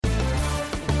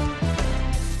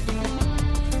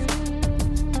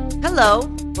Hello,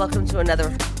 welcome to another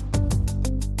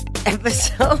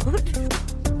episode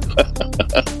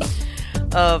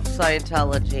of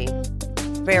Scientology.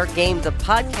 Fair Game, the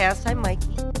podcast. Hi,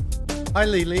 Mikey. Hi,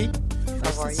 Lily.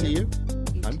 Nice How are to see you.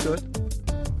 I'm good.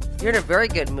 You're in a very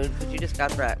good mood because you just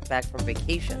got back from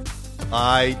vacation.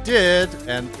 I did,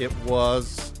 and it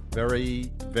was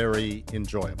very, very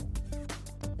enjoyable.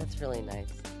 That's really nice.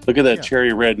 Look at that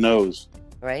cherry red nose.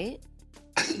 Right?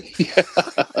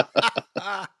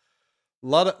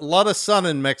 lot of sun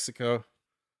in Mexico.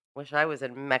 Wish I was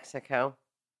in Mexico.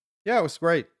 Yeah, it was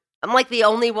great. I'm like the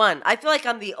only one. I feel like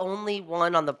I'm the only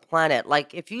one on the planet.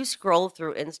 Like, if you scroll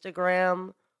through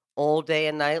Instagram all day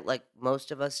and night, like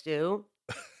most of us do,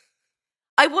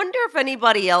 I wonder if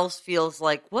anybody else feels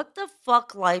like, what the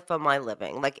fuck life am I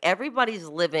living? Like, everybody's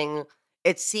living,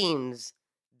 it seems,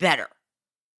 better.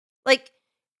 Like,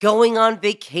 going on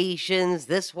vacations.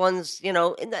 This one's,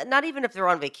 not even if they're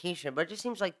on vacation, but it just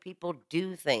seems like people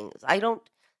do things. I don't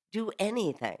do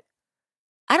anything.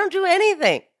 I'm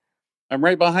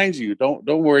right behind you. Don't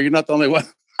worry. You're not the only one.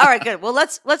 All right, good. Well,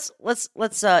 let's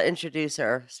introduce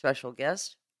our special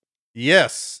guest.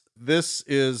 Yes, this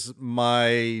is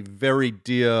my very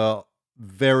dear,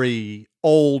 very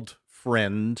old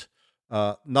friend.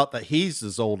 Not that he's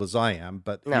as old as I am,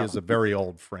 but he is a very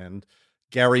old friend.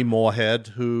 Gary Morehead,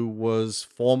 who was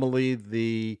formerly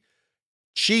the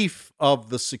chief of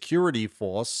the security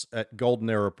force at Golden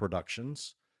Era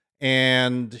Productions.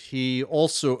 And he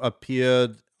also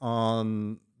appeared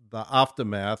on the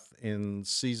Aftermath in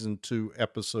season 2,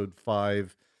 episode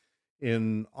 5,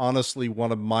 in honestly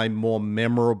one of my more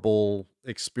memorable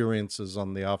experiences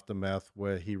on the Aftermath,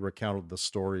 where he recounted the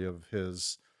story of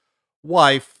his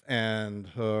wife and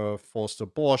her forced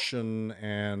abortion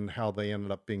and how they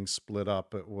ended up being split up.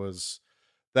 That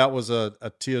was a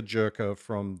tearjerker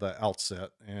from the outset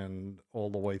and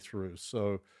all the way through.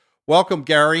 So welcome,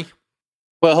 Gary.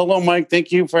 Well, hello, Mike.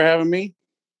 Thank you for having me.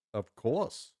 Of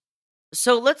course.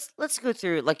 So let's go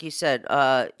through, like you said,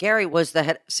 Gary was the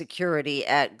head of security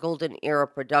at Golden Era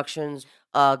Productions,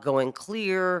 going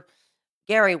clear.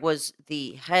 Gary was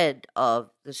the head of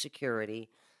the security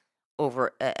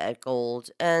over at Gold,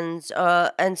 and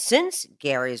since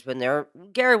Gary's been there,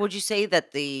 Gary, would you say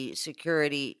that the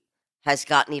security has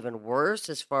gotten even worse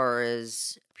as far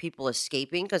as people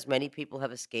escaping? Because many people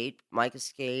have escaped. Mike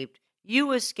escaped.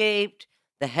 You escaped.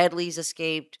 The Headleys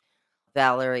escaped.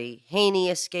 Valerie Haney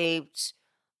escaped.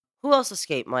 Who else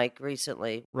escaped, Mike,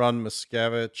 recently? Ron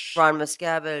Miscavige. Ron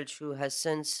Miscavige, who has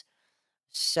since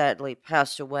sadly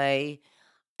passed away.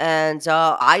 And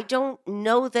I don't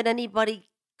know that anybody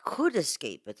could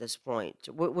escape at this point.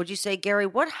 Would you say, Gary,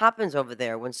 what happens over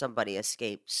there when somebody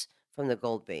escapes from the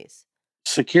Gold Base?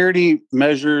 Security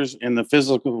measures and the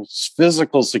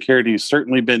physical security has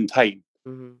certainly been tight.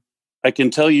 Mm-hmm. I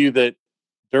can tell you that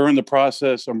during the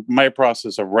process, my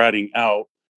process of ratting out,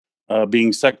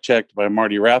 being sec-checked by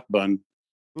Marty Rathbun.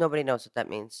 Nobody knows what that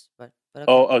means. But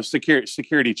okay.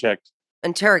 Security checked.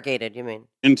 Interrogated, you mean?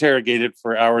 Interrogated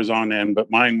for hours on end,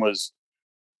 but mine was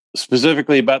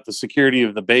specifically about the security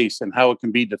of the base and how it can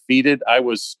be defeated. I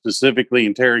was specifically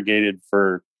interrogated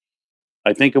for,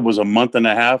 I think it was a month and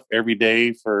a half every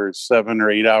day for 7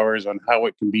 or 8 hours on how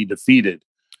it can be defeated.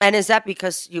 And is that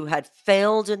because you had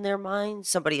failed in their mind?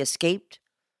 Somebody escaped?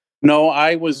 No,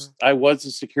 I was a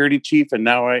security chief, and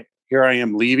now here I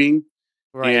am leaving.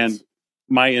 Right. And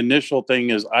my initial thing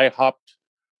is I hopped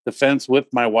the fence with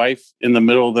my wife in the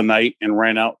middle of the night and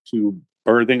ran out to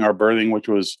our berthing, which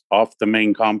was off the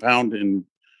main compound and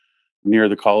near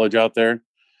the college out there.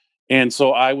 And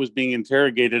so I was being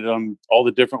interrogated on all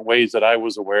the different ways that I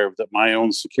was aware of that my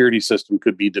own security system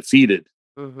could be defeated.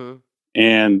 Mm-hmm.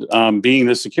 And being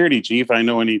the security chief, I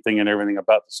know anything and everything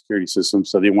about the security system.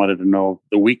 So they wanted to know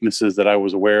the weaknesses that I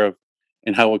was aware of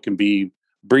and how it can be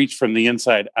breached from the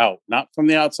inside out, not from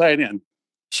the outside in.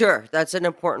 Sure. That's an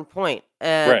important point.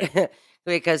 Right.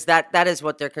 Because that is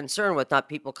what they're concerned with, not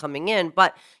people coming in.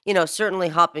 But, certainly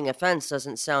hopping a fence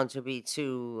doesn't sound to be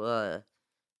too,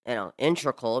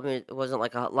 integral. I mean, it wasn't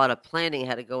like a lot of planning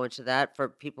had to go into that. For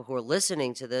people who are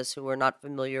listening to this who are not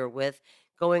familiar with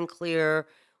Going Clear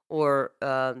or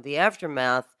the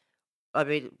Aftermath, I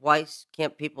mean, why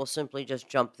can't people simply just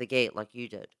jump the gate like you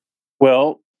did?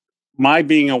 Well, my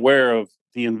being aware of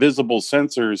the invisible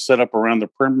sensors set up around the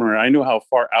perimeter, I knew how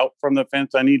far out from the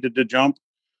fence I needed to jump,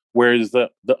 whereas the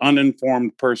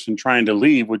uninformed person trying to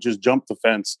leave would just jump the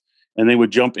fence, and they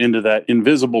would jump into that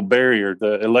invisible barrier,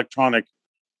 the electronic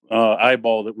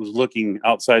eyeball that was looking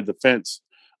outside the fence.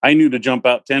 I knew to jump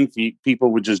out 10 feet,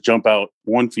 people would just jump out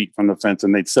 1 feet from the fence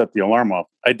and they'd set the alarm off.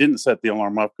 I didn't set the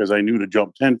alarm off because I knew to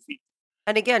jump 10 feet.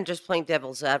 And again, just playing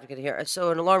devil's advocate here. So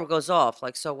an alarm goes off.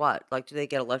 Like, so what? Like, do they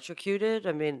get electrocuted?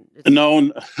 I mean, it's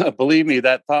No, believe me,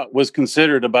 that thought was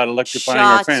considered about electrifying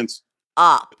our shut fence.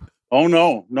 up. Oh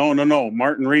no.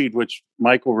 Martin Reed, which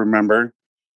Mike will remember,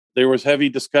 there was heavy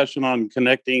discussion on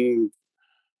connecting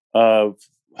uh,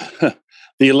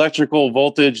 the electrical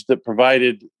voltage that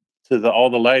provided to all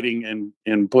the lighting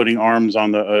and putting arms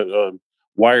on the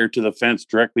wire to the fence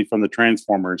directly from the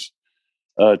transformers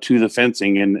to the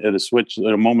fencing, and at a switch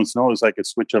at a moment's notice, I could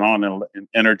switch it on and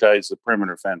energize the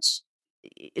perimeter fence.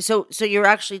 So you're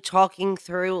actually talking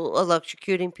through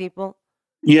electrocuting people?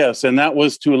 Yes, and that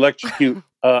was to electrocute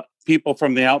people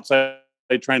from the outside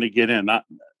trying to get in. Not,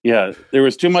 yeah, there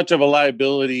was too much of a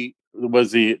liability.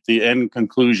 Was the end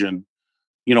conclusion?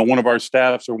 You know, one of our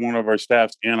staff's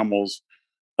animals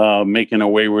making a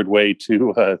wayward way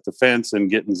to the fence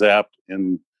and getting zapped,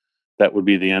 and that would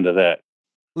be the end of that.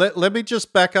 Let me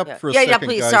just back up Yeah. for a Yeah, second,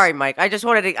 please. guys. Sorry, Mike. I just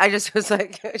wanted to, I just was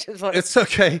like, I just wanted It's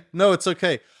okay. No, it's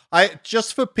okay.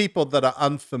 Just for people that are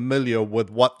unfamiliar with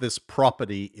what this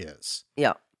property is.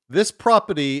 Yeah. This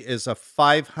property is a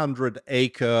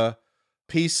 500-acre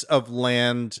piece of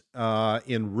land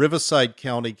in Riverside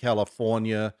County,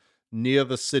 California, near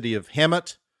the city of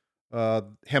Hemet.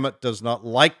 Hemet does not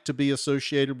like to be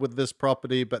associated with this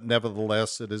property, but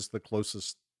nevertheless, it is the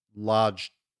closest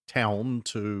large town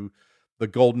to the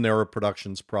Golden Era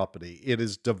Productions property. It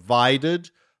is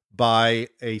divided by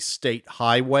a state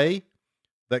highway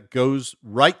that goes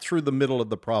right through the middle of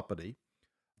the property.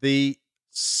 The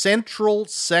central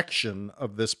section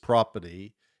of this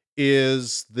property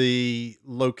is the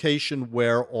location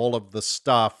where all of the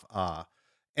staff are.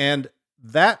 And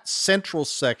that central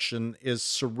section is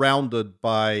surrounded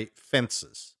by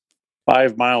fences.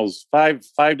 5 miles, 5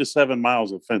 to 7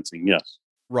 miles of fencing. Yes.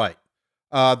 Right.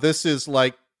 This is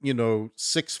like,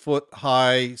 6-foot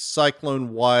high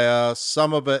cyclone wire.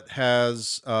 Some of it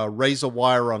has razor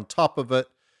wire on top of it.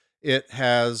 It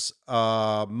has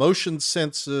motion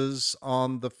sensors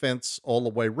on the fence all the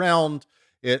way around.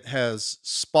 It has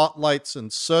spotlights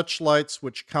and searchlights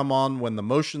which come on when the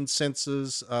motion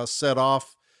sensors set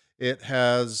off. It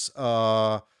has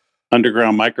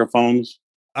underground microphones.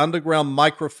 And there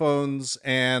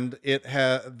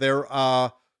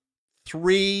are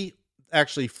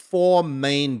four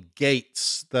main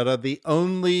gates that are the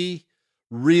only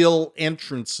real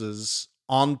entrances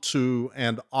onto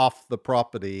and off the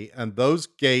property. And those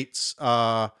gates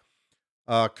are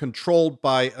controlled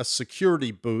by a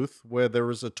security booth where there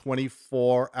is a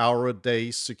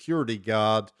 24-hour-a-day security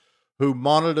guard who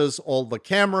monitors all the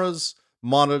cameras,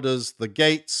 monitors the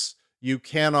gates. You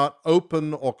cannot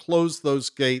open or close those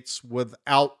gates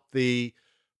without the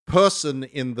person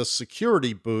in the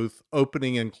security booth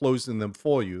opening and closing them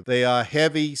for you. They are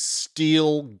heavy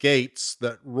steel gates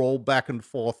that roll back and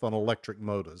forth on electric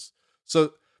motors.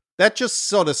 So that just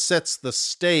sort of sets the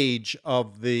stage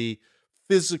of the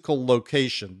physical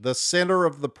location. The center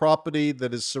of the property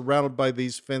that is surrounded by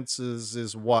these fences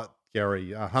is what,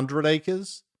 Gary? 100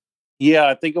 acres? Yeah,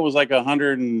 I think it was like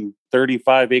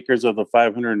 135 acres of the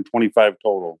 525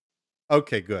 total.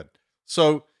 Okay, good.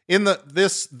 So in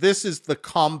this is the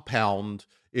compound,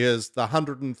 is the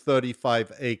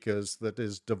 135 acres that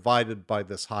is divided by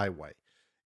this highway.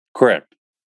 Correct.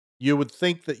 You would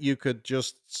think that you could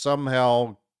just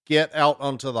somehow get out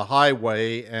onto the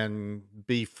highway and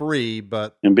be free,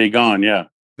 but and be gone. Yeah.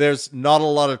 There's not a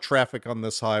lot of traffic on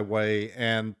this highway,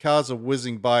 and cars are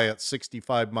whizzing by at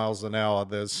 65 miles an hour.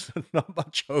 There's not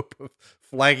much hope of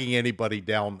flagging anybody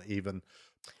down even.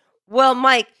 Well,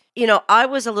 Mike, I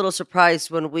was a little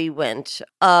surprised when we went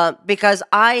because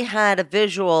I had a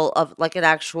visual of like an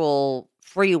actual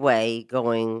freeway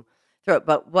going through it.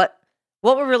 But what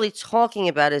we're really talking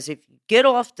about is if you get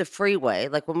off the freeway,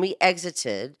 like when we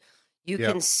exited, you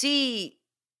can see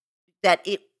that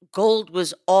gold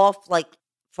was off like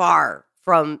far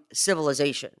from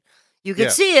civilization. You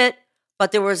could see it,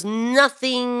 but there was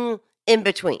nothing in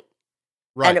between.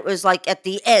 Right. And it was like at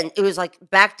the end, it was like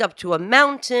backed up to a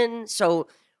mountain. So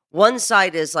one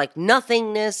side is like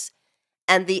nothingness.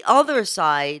 And the other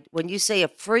side, when you say a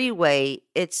freeway,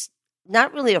 it's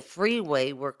not really a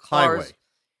freeway where cars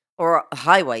or a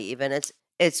highway even.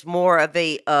 It's more of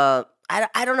a I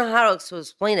don't know how to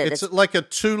explain it. It's like a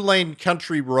 2-lane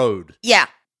country road. Yeah.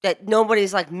 That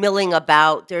nobody's like milling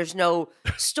about. There's no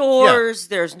stores.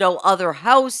 There's no other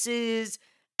houses.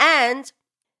 And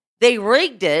they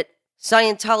rigged it.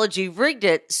 Scientology rigged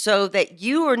it so that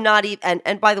you are not even,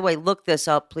 and by the way, look this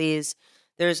up, please.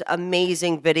 There's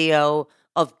amazing video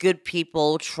of good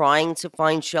people trying to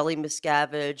find Shelley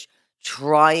Miscavige,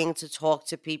 trying to talk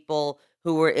to people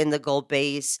who were in the gold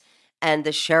base. and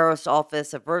the sheriff's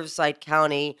office of Riverside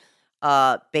County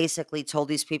basically told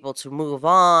these people to move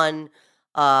on.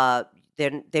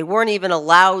 They weren't even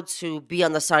allowed to be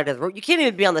on the side of the road. You can't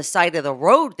even be on the side of the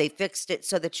road. They fixed it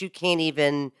so that you can't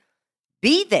even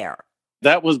be there.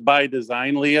 That was by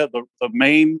design, Leah. The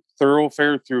main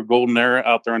thoroughfare through Golden Era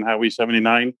out there on Highway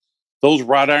 79, those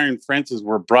wrought iron fences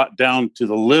were brought down to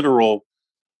the literal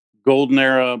Golden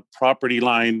Era property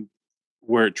line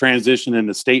where it transitioned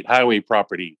into state highway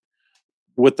property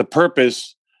with the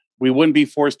purpose we wouldn't be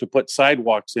forced to put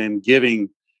sidewalks in, giving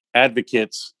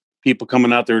advocates, people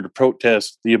coming out there to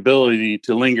protest, the ability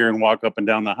to linger and walk up and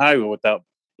down the highway without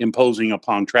imposing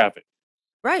upon traffic.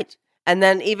 Right. And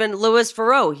then even Louis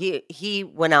Farrow, he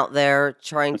went out there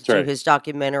trying to do his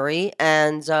documentary,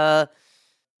 and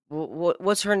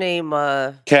what's her name?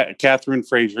 Catherine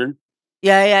Fraser.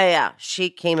 Yeah. She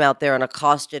came out there and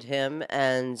accosted him,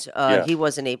 and he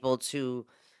wasn't able to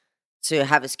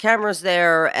have his cameras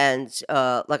there. And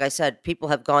like I said, people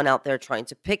have gone out there trying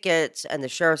to picket, and the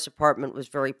sheriff's department was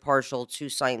very partial to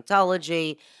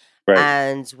Scientology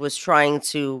and was trying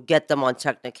to get them on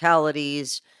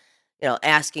technicalities,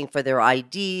 asking for their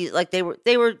ID. Like they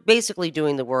were basically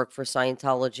doing the work for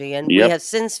Scientology. And we have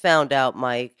since found out,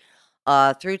 Mike,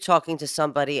 through talking to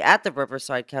somebody at the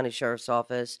Riverside County Sheriff's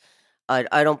Office,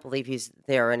 I don't believe he's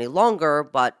there any longer,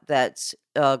 but that's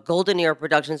Golden Era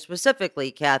Productions,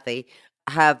 specifically, Kathy,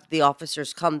 have the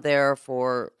officers come there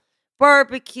for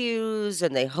barbecues,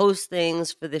 and they host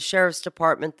things for the sheriff's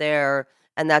department there,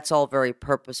 and that's all very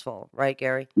purposeful, right,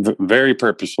 Gary? Very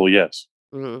purposeful, yes.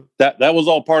 Mm-hmm. That was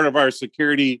all part of our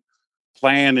security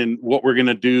plan, and what we're going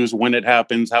to do is when it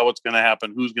happens, how it's going to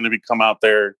happen, who's going to come out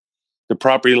there, the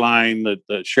property line,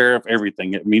 the sheriff,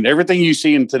 everything. I mean, everything you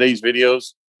see in today's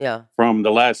videos from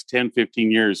the last 10, 15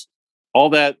 years,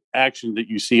 all that action that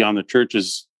you see on the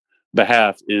church's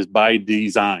behalf is by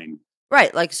design.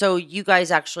 Right. Like, so you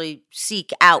guys actually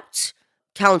seek out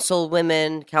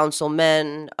councilwomen,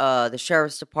 councilmen, the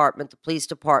sheriff's department, the police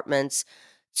departments,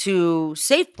 to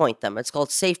safe point them. It's called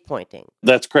safe pointing.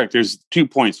 That's correct. There's 2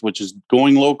 points, which is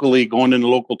going locally, going in the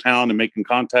local town and making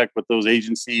contact with those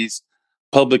agencies,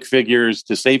 public figures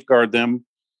to safeguard them.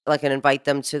 Like, and invite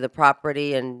them to the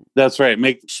property and that's right.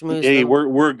 Hey,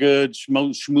 we're good.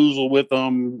 Schmoozle with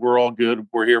them. We're all good.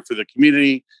 We're here for the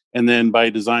community. And then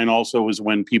by design also is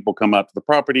when people come out to the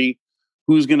property,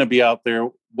 who's going to be out there,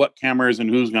 what cameras and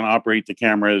who's going to operate the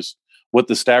cameras, what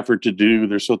the staff are to do.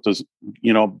 They're supposed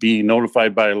to, be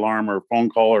notified by alarm or phone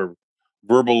call or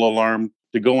verbal alarm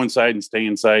to go inside and stay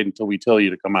inside until we tell you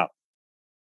to come out.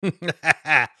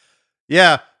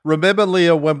 Yeah. Remember,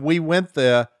 Leah, when we went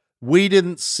there, we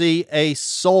didn't see a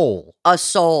soul. A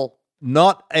soul.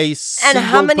 Not a single And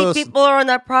how many person. people are on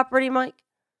that property, Mike?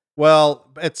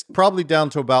 Well, it's probably down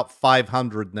to about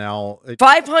 500 now.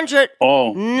 500?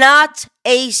 Oh. Not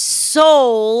a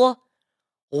soul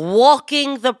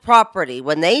walking the property.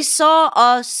 When they saw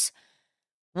us,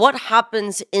 what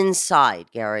happens inside,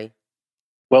 Gary?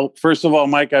 Well, first of all,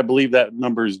 Mike, I believe that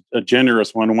number is a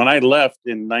generous one. When I left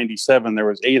in 97, there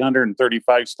was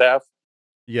 835 staff.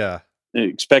 Yeah.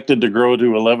 Expected to grow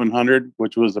to 1,100,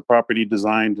 which was the property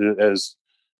designed as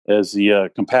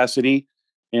the capacity.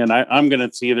 And I'm going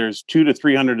to see there's 200 to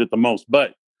 300 at the most.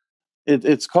 But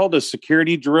it's called a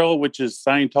security drill, which is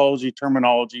Scientology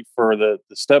terminology for the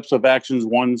steps of actions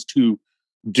ones to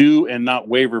do and not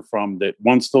waver from. That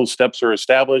once those steps are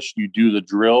established, you do the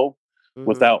drill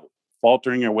without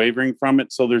faltering or wavering from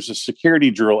it. So there's a security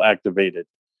drill activated.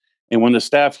 And when the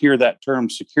staff hear that term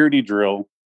security drill,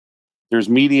 there's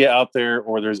media out there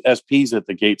or there's SPs at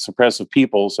the gate, suppressive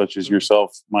people such as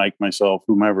yourself, Mike, myself,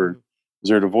 whomever is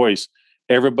there to voice.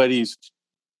 Everybody's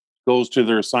goes to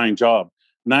their assigned job.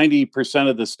 90%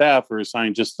 of the staff are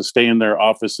assigned just to stay in their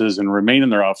offices and remain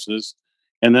in their offices.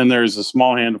 And then there's a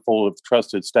small handful of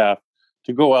trusted staff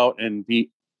to go out and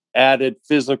be added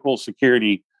physical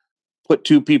security, put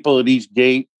 2 people at each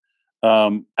gate,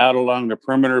 out along the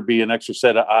perimeter, be an extra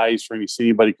set of eyes for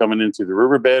anybody coming into the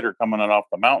riverbed or coming on off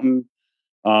the mountain.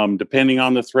 Depending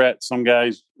on the threat, some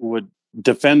guys would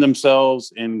defend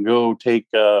themselves and go take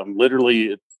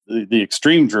literally the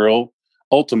extreme drill,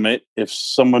 ultimate. If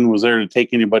someone was there to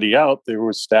take anybody out, there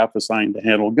was staff assigned to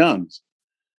handle guns.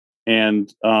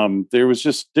 And there was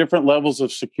just different levels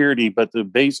of security, but the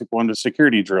basic one is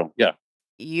security drill. Yeah.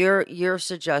 You're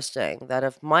suggesting that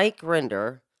if Mike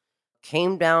Rinder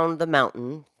came down the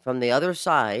mountain from the other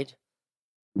side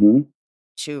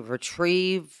to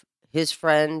retrieve his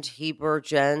friend Heber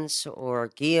Jens or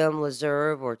Guillaume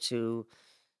Laserve, or to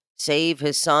save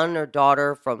his son or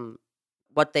daughter from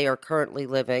what they are currently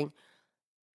living,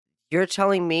 you're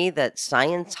telling me that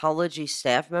Scientology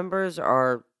staff members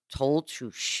are told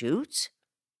to shoot?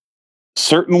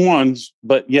 Certain ones,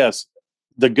 but yes,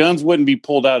 the guns wouldn't be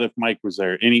pulled out if Mike was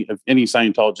there. Any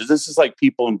Scientologist. This is like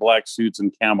people in black suits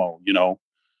and camo.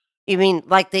 You mean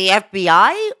like the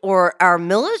FBI or our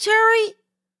military?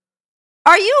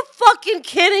 Are you fucking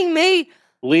kidding me?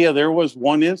 Leah, there was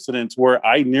one incident where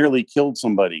I nearly killed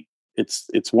somebody.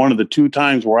 It's one of the 2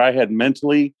 times where I had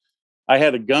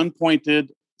a gun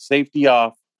pointed, safety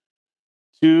off,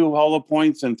 2 hollow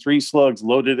points and 3 slugs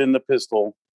loaded in the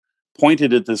pistol,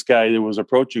 pointed at this guy that was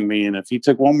approaching me. And if he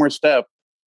took one more step,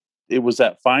 it was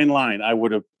that fine line. I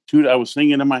was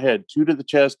singing in my head, 2 to the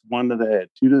chest, 1 to the head,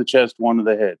 2 to the chest, 1 to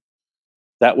the head.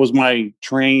 That was my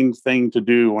trained thing to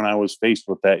do when I was faced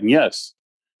with that. And yes,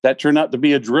 that turned out to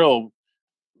be a drill.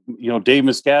 Dave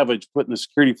Miscavige putting the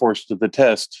security force to the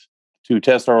test to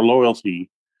test our loyalty.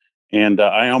 And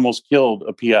I almost killed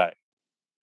a PI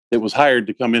that was hired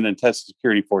to come in and test the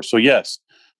security force. So yes,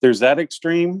 there's that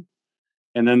extreme.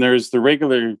 And then there's the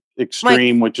regular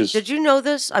extreme, Mike, which is... Did you know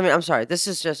this? I mean, I'm sorry. This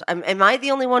is just... am I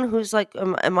the only one who's like...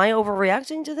 Am I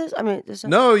overreacting to this? I mean...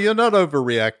 No, you're not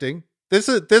overreacting. This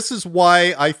is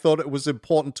why I thought it was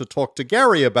important to talk to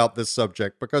Gary about this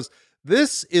subject, because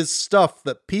this is stuff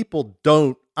that people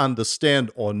don't understand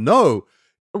or know.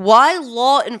 Why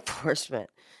law enforcement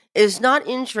is not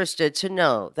interested to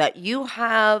know that you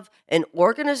have an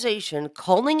organization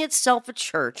calling itself a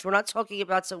church. We're not talking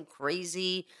about some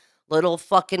crazy little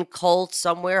fucking cult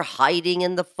somewhere hiding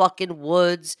in the fucking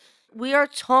woods. We are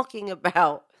talking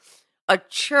about a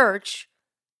church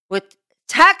with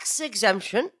tax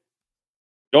exemption.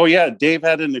 Oh, yeah. Dave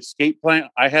had an escape plan.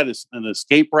 I had an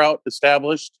escape route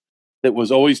established that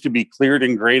was always to be cleared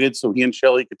and graded so he and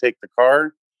Shelly could take the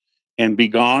car and be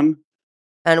gone.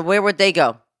 And where would they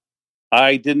go?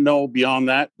 I didn't know beyond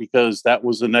that because that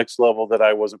was the next level that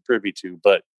I wasn't privy to.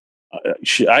 But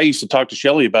I used to talk to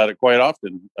Shelly about it quite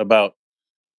often, about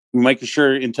making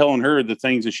sure and telling her the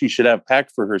things that she should have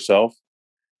packed for herself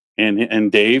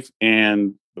and Dave,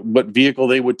 and what vehicle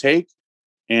they would take,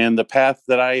 and the path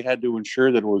that I had to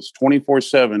ensure that it was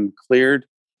 24/7 cleared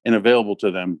and available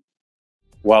to them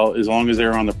as long as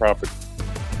they're on the property.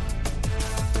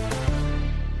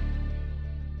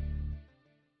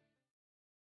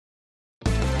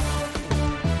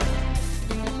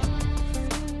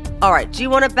 All right. Do you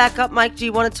want to back up, Mike? Do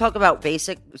you want to talk about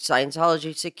basic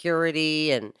Scientology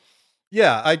security and...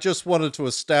 Yeah, I just wanted to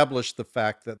establish the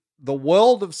fact that the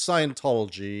world of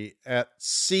Scientology at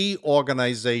Sea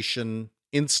Organization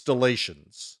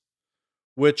installations,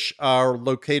 which are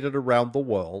located around the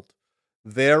world,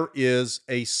 there is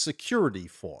a security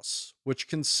force, which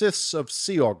consists of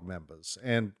Sea Org members.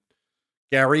 And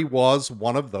Gary was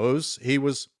one of those. He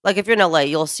was... Like if you're in LA,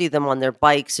 you'll see them on their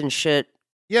bikes and shit.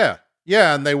 Yeah,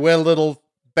 and they wear little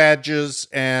badges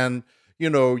and,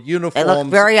 uniforms. They look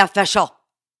very official.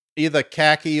 Either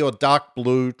khaki or dark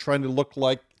blue, trying to look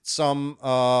like some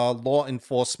law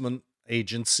enforcement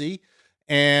agency.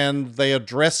 And they are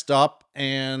dressed up,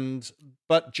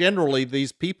 but generally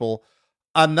these people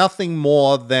are nothing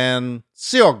more than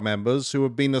Sea Org members who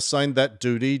have been assigned that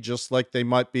duty, just like they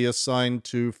might be assigned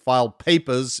to file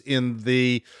papers in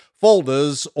the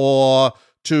folders or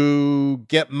to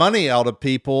get money out of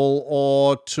people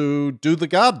or to do the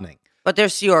gardening. But they're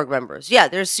Sea Org members. Yeah,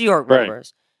 they're Sea Org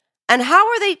members. And how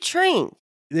are they trained?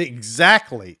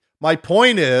 Exactly. My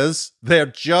point is, they're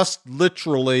just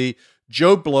literally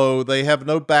Joe Blow. They have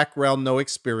no background, no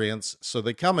experience. So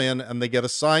they come in and they get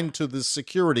assigned to the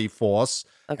security force.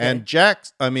 Okay.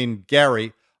 And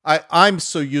Gary, I'm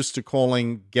so used to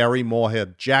calling Gary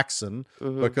Morehead Jackson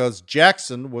because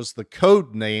Jackson was the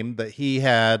code name that he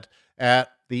had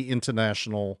at the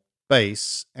international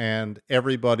base, and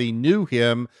everybody knew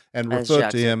him and referred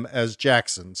to him as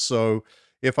Jackson. So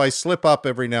if I slip up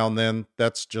every now and then,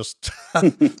 that's just,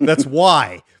 that's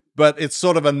why. But it's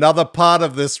sort of another part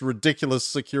of this ridiculous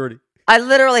security. I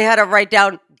literally had to write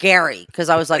down Gary because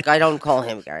I was like, I don't call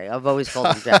him Gary. I've always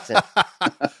called him Jackson.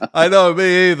 I know,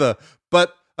 me either.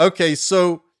 But, okay,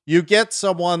 so you get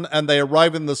someone and they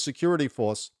arrive in the security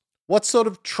force. What sort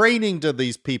of training do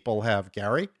these people have,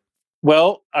 Gary?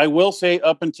 Well, I will say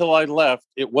up until I left,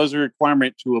 it was a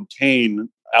requirement to obtain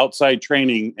outside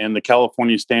training and the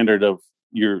California standard of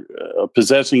your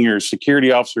possessing your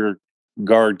security officer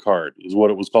guard card is what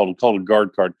it was called a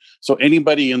guard card. So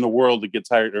anybody in the world that gets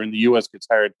hired or in the U.S. gets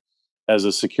hired as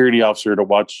a security officer to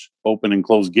watch open and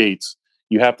close gates,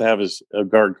 you have to have a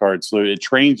guard card. So it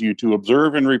trains you to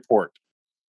observe and report.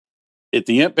 At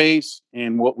the Int base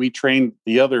and what we train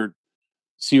the other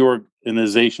Sea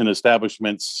Organization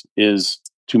establishments is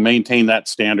to maintain that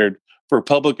standard for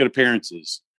public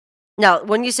appearances. Now,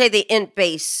 when you say the Int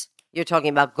base, You're talking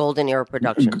about Golden Era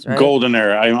Productions, right? Golden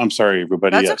Era. I'm sorry,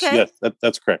 everybody. That's Yes, okay. yes,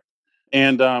 that's correct.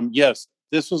 And yes,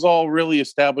 this was all really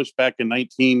established back in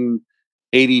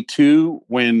 1982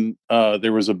 when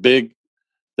there was a big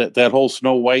that whole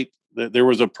Snow White. There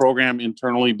was a program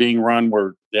internally being run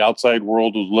where the outside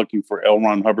world was looking for L.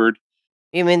 Ron Hubbard.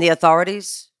 You mean the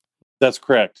authorities? That's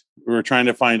correct. We were trying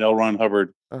to find L. Ron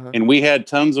Hubbard, and we had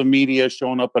tons of media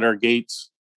showing up at our gates.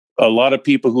 A lot of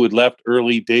people who had left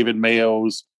early, David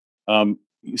Mayo's,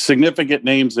 significant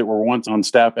names that were once on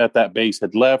staff at that base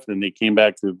had left, and they came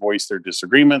back to voice their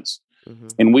disagreements.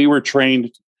 And we were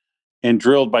trained and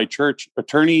drilled by church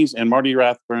attorneys and Marty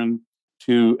Rathburn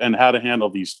and how to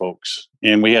handle these folks.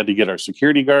 And we had to get our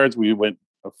security guards. We went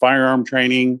firearm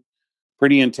training,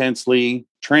 pretty intensely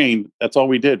trained. That's all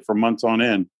we did for months on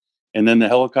end. And then the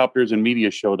helicopters and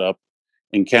media showed up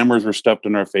and cameras were stuffed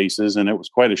in our faces. And it was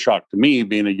quite a shock to me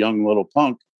being a young little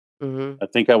punk. I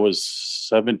think I was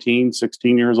 17,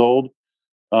 16 years old,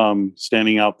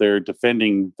 standing out there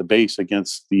defending the base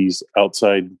against these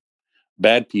outside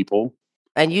bad people.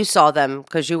 And you saw them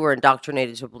because you were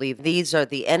indoctrinated to believe these are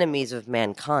the enemies of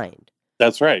mankind.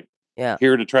 That's right. Yeah.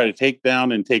 Here to try to take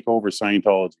down and take over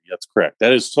Scientology. That's correct.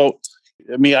 That is so,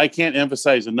 I mean, I can't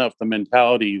emphasize enough the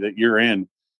mentality that you're in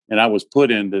and I was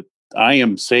put in, that I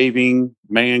am saving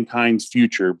mankind's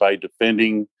future by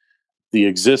defending the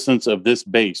existence of this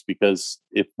base, because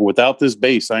if without this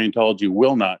base, Scientology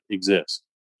will not exist.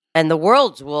 And the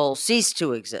worlds will cease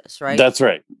to exist, right? That's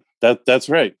right. That's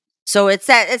right. So it's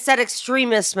that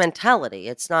extremist mentality.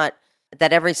 It's not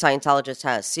that every Scientologist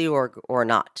has, see or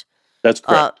not. That's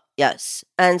correct. Yes.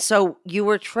 And so you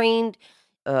were trained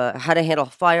how to handle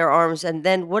firearms. And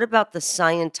then what about the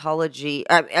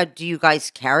Scientology? Do you guys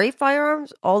carry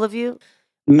firearms, all of you?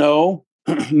 No,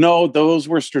 no, those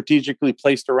were strategically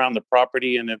placed around the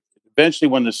property. And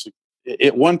eventually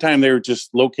at one time they were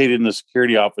just located in the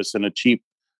security office in a cheap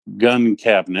gun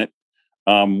cabinet.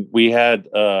 We had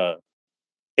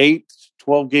 8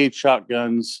 12-gauge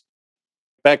shotguns.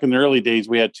 Back in the early days,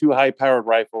 we had 2 high-powered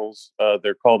rifles.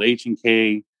 They're called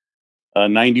H&K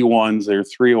 91s. They're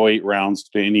 308 rounds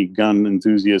to any gun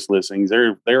enthusiast listings.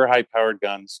 They're high-powered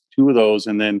guns, 2 of those.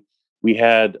 And then we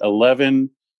had 11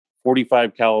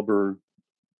 45 caliber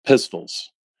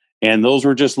pistols. And those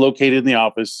were just located in the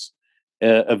office.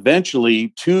 Eventually,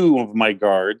 2 of my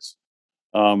guards,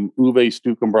 Uwe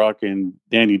Stukenbrock and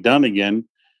Danny Dunnigan,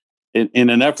 in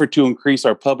an effort to increase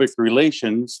our public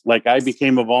relations, like I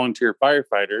became a volunteer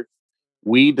firefighter,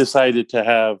 we decided to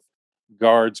have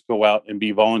guards go out and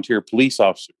be volunteer police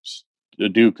officers to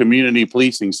do community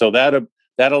policing. So that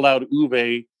allowed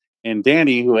Uwe and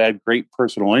Danny, who had great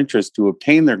personal interest, to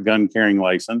obtain their gun carrying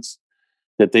license,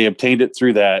 that they obtained it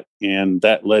through that. And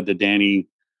that led to Danny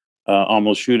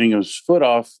almost shooting his foot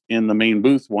off in the main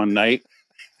booth one night.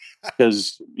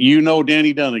 Because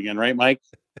Danny Dunnigan, right, Mike?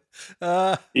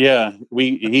 Yeah,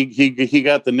 he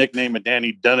got the nickname of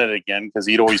Danny Done It Again because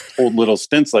he'd always pulled little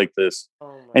stints like this.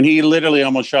 And he literally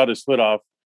almost shot his foot off.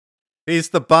 He's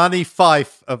the Barney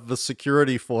Fife of the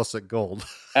security force at Gold.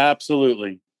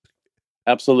 Absolutely.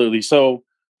 So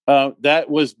that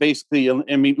was basically,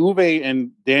 I mean, Uwe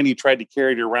and Danny tried to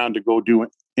carry it around to go do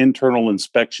internal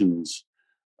inspections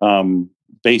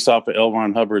based off of L.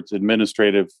 Ron Hubbard's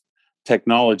administrative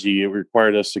technology. It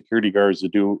required us security guards to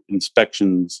do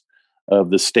inspections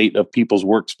of the state of people's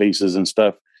workspaces and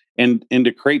stuff. And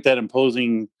to create that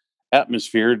imposing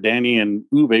atmosphere, Danny and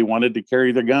Uwe wanted to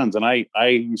carry their guns. And I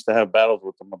used to have battles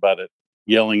with them about it,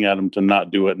 yelling at them to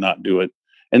not do it.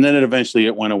 And then eventually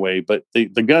it went away. But the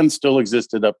guns still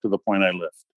existed up to the point I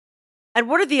left. And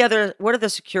what are the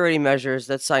security measures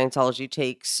that Scientology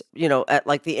takes, at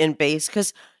like the in-base?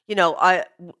 Because, I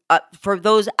for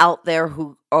those out there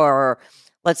who are,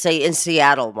 let's say in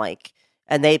Seattle, Mike,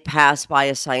 and they pass by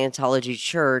a Scientology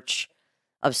church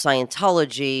of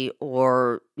Scientology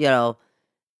or,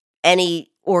 any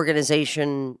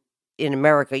organization in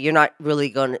America, you're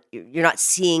not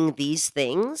seeing these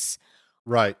things.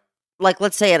 Right. Like,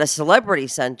 let's say at a celebrity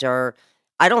center,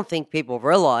 I don't think people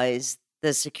realize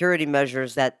the security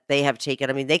measures that they have taken.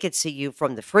 I mean, they could see you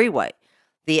from the freeway.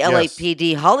 The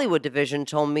LAPD Hollywood division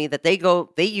told me that they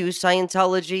use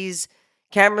Scientology's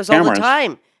cameras all the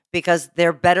time because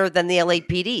they're better than the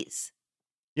LAPDs.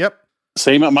 Yep.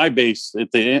 Same at my base,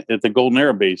 at the Golden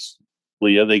Era base,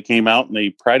 Leah. They came out and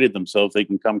they prided themselves they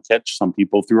can come catch some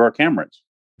people through our cameras.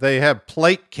 They have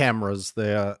plate cameras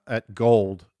there at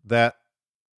Gold that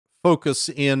focus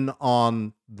in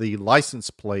on the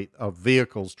license plate of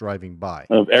vehicles driving by.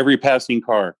 Of every passing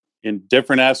car in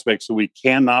different aspects, so we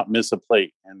cannot miss a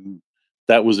plate. And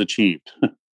that was achieved.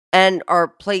 And are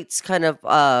plates kind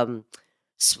of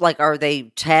Like, are they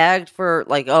tagged for,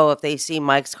 like, oh, if they see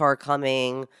Mike's car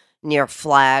coming near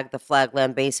the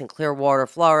Flagland base in Clearwater,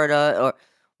 Florida, or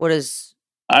what is?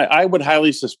 I would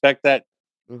highly suspect that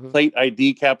Mhm. plate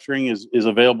ID capturing is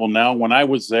available now. When I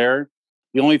was there,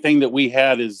 the only thing that we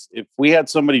had is if we had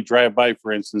somebody drive by,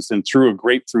 for instance, and threw a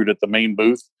grapefruit at the main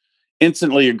booth,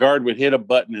 instantly a guard would hit a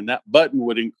button, and that button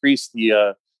would increase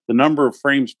the number of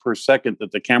frames per second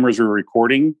that the cameras were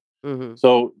recording. Mhm.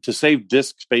 So to save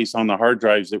disk space on the hard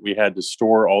drives that we had to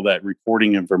store all that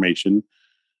recording information,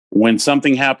 when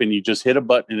something happened, you just hit a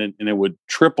button and it would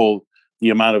triple the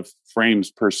amount of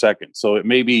frames per second. So it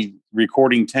may be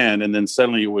recording 10 and then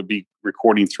suddenly it would be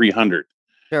recording 300.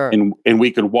 Sure. And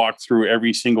we could walk through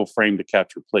every single frame to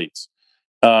capture plates.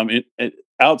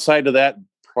 Outside of that,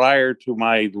 prior to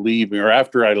my leaving or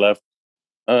after I left,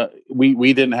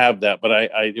 we didn't have that, but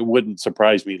it wouldn't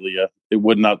surprise me, Leah. It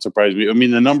would not surprise me. I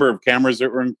mean, the number of cameras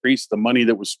that were increased, the money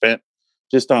that was spent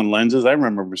just on lenses. I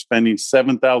remember spending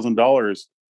 $7,000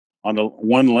 on the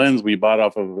one lens we bought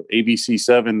off of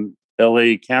ABC7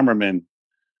 LA cameraman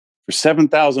for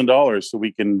 $7,000, so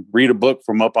we can read a book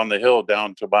from up on the hill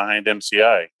down to behind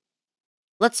MCI.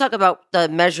 Let's talk about the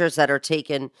measures that are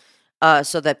taken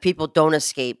so that people don't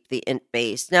escape the int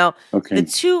base. Now, Okay.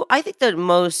 I think the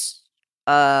most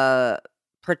uh,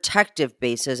 protective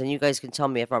bases, and you guys can tell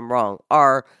me if I'm wrong,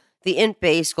 are the int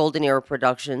base Golden Era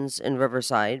Productions in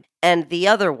Riverside, and the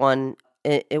other one,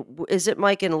 is it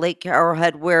Mike in Lake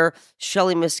Arrowhead, where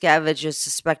Shelley Miscavige is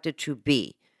suspected to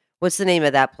be? What's the name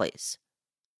of that place?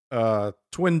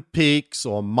 Twin Peaks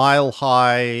or Mile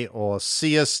High or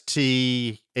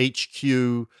CST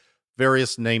HQ,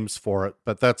 various names for it,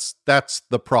 but that's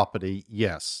the property,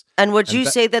 yes. And would you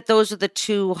say that those are the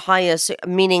two highest,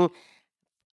 meaning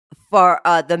for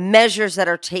the measures that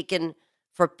are taken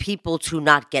for people to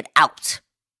not get out?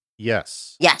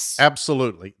 Yes. Yes.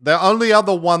 Absolutely. The only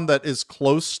other one that is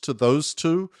close to those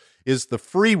two is the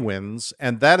Free Winds,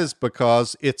 and that is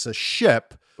because it's a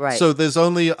ship. Right. So there's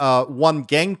only one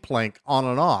gangplank on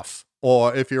and off.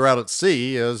 Or if you're out at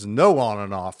sea, there's no on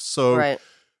and off. So Right.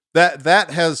 that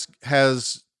has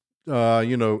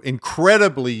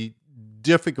incredibly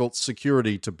difficult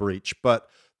security to breach. But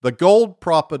the gold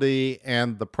property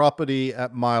and the property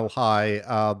at Mile High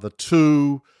are the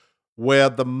two where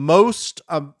the most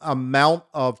amount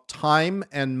of time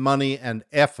and money and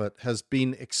effort has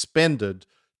been expended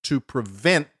to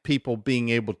prevent people being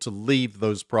able to leave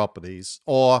those properties.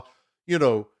 Or,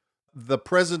 the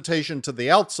presentation to the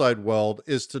outside world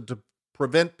is to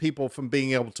prevent people from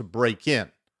being able to break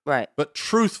in. Right. But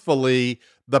truthfully,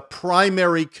 the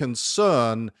primary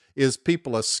concern is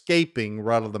people escaping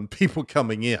rather than people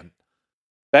coming in.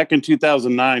 Back in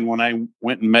 2009, when I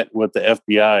went and met with the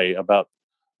FBI about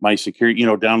my security,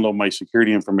 download my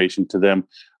security information to them,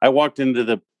 I walked into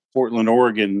the Portland,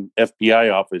 Oregon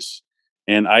FBI office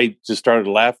and I just started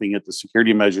laughing at the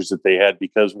security measures that they had,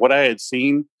 because what I had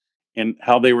seen and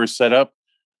how they were set up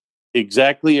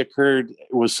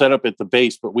was set up at the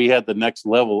base, but we had the next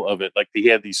level of it. Like they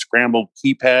had these scrambled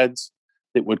keypads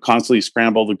that would constantly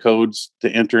scramble the codes to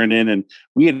enter it in. And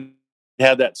we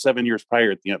had that 7 years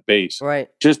prior at the base. Right.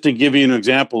 Just to give you an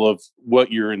example of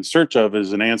what you're in search of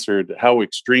as an answer to how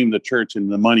extreme the church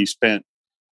and the money spent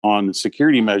on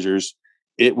security measures,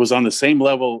 it was on the same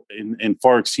level and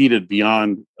far exceeded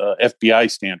beyond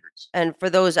FBI standards. And for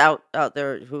those out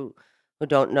there who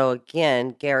don't know,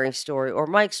 again, Gary's story or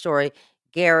Mike's story,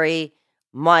 Gary,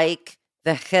 Mike,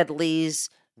 the Headleys,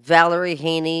 Valerie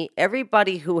Haney,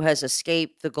 everybody who has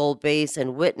escaped the gold base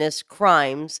and witnessed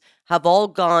crimes have all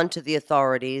gone to the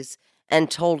authorities and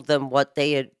told them what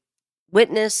they had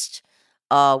witnessed,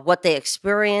 what they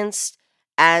experienced,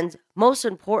 and most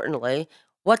importantly,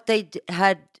 what they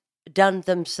had done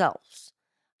themselves.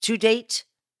 To date,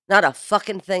 not a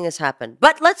fucking thing has happened.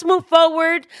 But let's move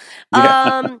forward.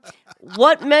 Yeah.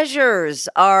 What measures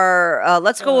are,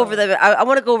 let's go over them. I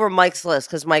want to go over Mike's list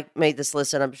because Mike made this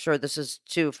list, and I'm sure this is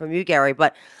too from you, Gary.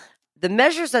 But the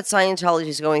measures that Scientology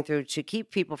is going through to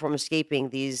keep people from escaping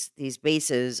these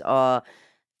bases are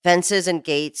fences and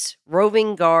gates,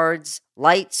 roving guards,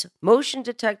 lights, motion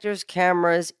detectors,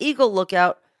 cameras, eagle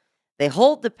lookout. They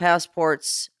hold the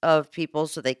passports of people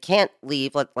so they can't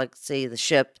leave, like say the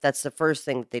ship. That's the first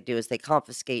thing that they do is they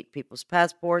confiscate people's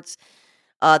passports.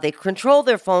 They control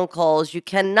their phone calls. You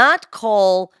cannot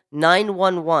call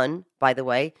 911, by the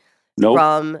way, Nope.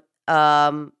 from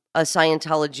a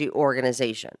Scientology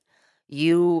organization.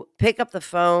 You pick up the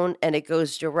phone and it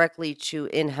goes directly to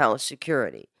in-house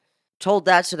security. Told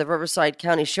that to the Riverside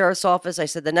County Sheriff's Office. I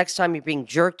said, the next time you're being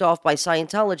jerked off by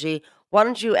Scientology, why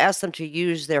don't you ask them to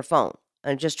use their phone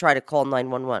and just try to call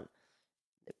 911?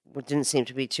 didn't seem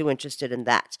to be too interested in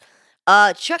that.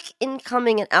 Check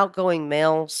incoming and outgoing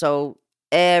mail. So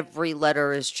every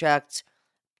letter is checked,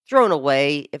 thrown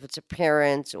away if it's a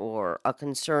parent or a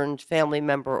concerned family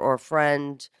member or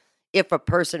friend. If a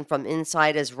person from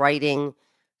inside is writing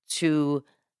to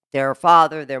their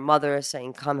father, their mother,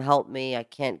 saying, "Come help me, I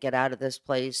can't get out of this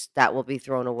place," that will be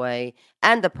thrown away.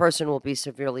 And the person will be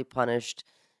severely punished,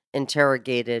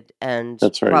 interrogated, and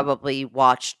That's right. probably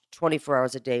watched 24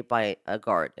 hours a day by a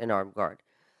guard, an armed guard.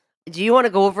 Do you want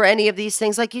to go over any of these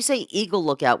things? Like you say, Eagle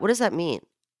Lookout. What does that mean?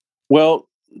 Well,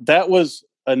 that was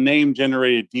a name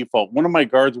generated default. One of my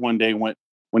guards one day went,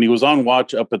 when he was on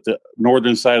watch up at the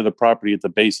northern side of the property at the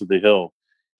base of the hill,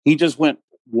 he just went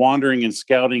wandering and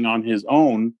scouting on his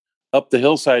own up the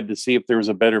hillside to see if there was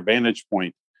a better vantage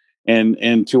point.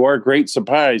 And to our great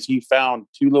surprise, he found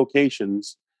two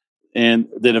locations and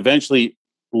that eventually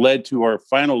led to our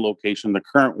final location, the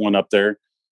current one up there,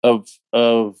 of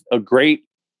a great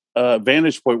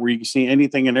vantage point where you can see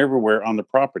anything and everywhere on the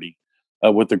property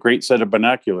with a great set of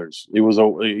binoculars. It was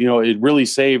it really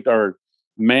saved our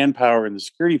manpower in the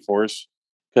security force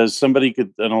because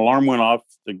an alarm went off,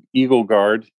 the Eagle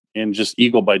Guard, and just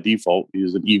Eagle by default, he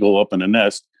was an eagle up in a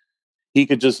nest. He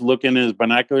could just look in his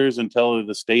binoculars and tell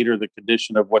the state or the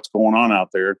condition of what's going on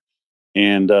out there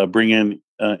and bring in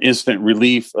instant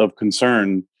relief of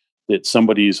concern that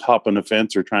somebody's hopping a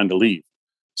fence or trying to leave.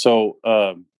 So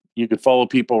you could follow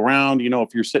people around.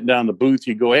 If you're sitting down in the booth,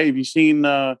 you go, "Hey, have you seen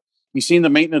the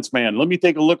maintenance man? Let me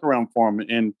take a look around for him."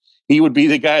 And he would be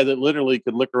the guy that literally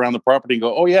could look around the property and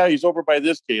go, "Oh yeah, he's over by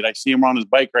this gate. I see him on his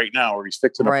bike right now, or he's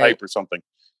fixing a Right. pipe or something."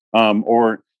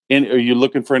 Are you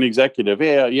looking for an executive?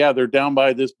 Yeah, they're down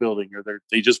by this building, or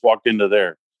they just walked into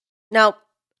there. Now,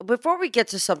 before we get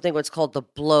to something what's called the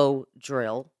blow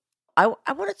drill, I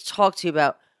want to talk to you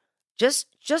about just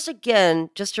again,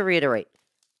 just to reiterate,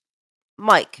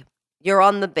 Mike, you're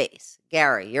on the base.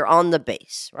 Gary, you're on the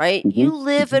base, right? You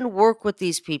live and work with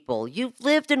these people. You've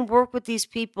lived and worked with these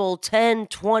people 10,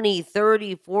 20,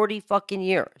 30, 40 fucking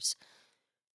years.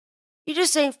 You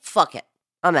just say, fuck it.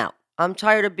 I'm out. I'm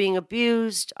tired of being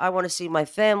abused. I want to see my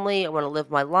family. I want to live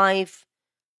my life.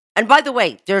 And by the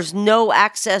way, there's no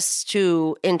access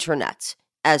to internet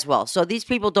as well. So these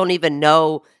people don't even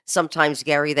know sometimes,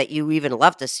 Gary, that you even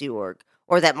left the Sea Org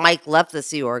or that Mike left the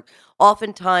Sea Org.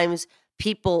 Oftentimes,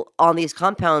 people on these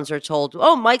compounds are told,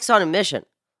 "Oh, Mike's on a mission,"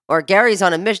 or "Gary's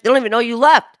on a mission." They don't even know you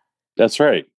left. That's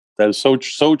right. That is so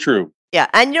true. Yeah,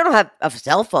 and you don't have a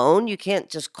cell phone. You can't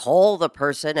just call the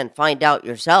person and find out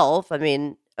yourself. I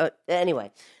mean,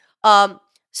 anyway.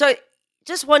 So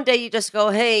just one day you just go,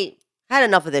 "Hey, had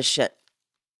enough of this shit.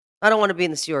 I don't want to be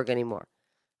in the Sea Org anymore.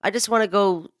 I just want to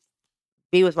go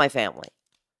be with my family."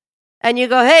 And you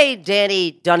go, "Hey, Danny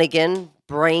Dunnigan,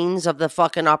 brains of the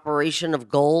fucking operation of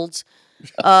Golds,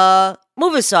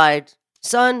 move aside,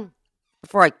 son,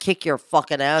 before I kick your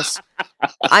fucking ass.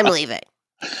 I'm leaving."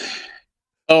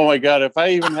 Oh my God! If I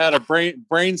even had a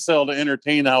brain cell to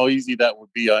entertain how easy that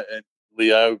would be,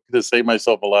 Lee, I could have saved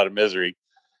myself a lot of misery.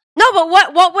 No, but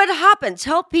what would happen?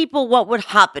 Tell people what would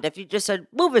happen if you just said,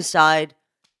 "Move aside,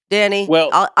 Danny.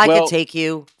 I could take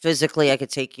you physically. I could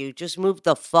take you. Just move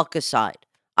the fuck aside.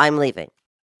 I'm leaving."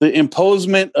 The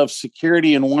imposement of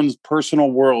security in one's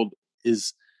personal world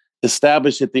is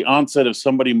established at the onset of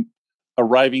somebody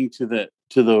arriving to the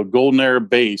Golden Era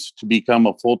base to become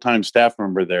a full-time staff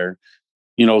member there.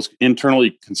 It's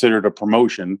internally considered a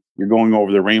promotion. You're going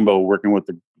over the rainbow, working with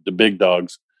the big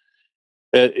dogs.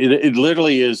 It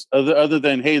literally is. Other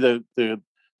than, hey, the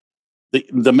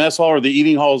mess hall or the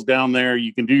eating hall's down there,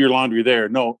 you can do your laundry there.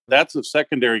 No, that's a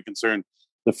secondary concern.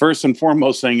 The first and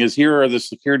foremost thing is, here are the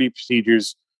security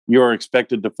procedures you are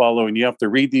expected to follow, and you have to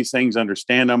read these things,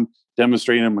 understand them,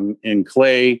 demonstrate them in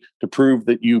clay to prove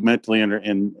that you mentally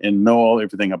and know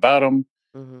everything about them.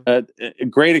 A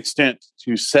great extent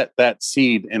to set that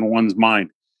seed in one's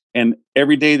mind. And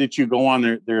every day that you go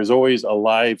on there's always a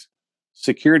live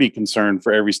security concern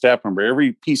for every staff member.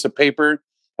 Every piece of paper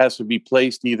has to be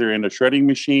placed either in a shredding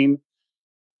machine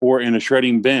or in a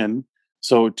shredding bin,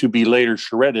 so to be later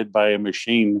shredded by a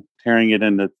machine, tearing it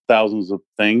into thousands of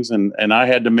things. And I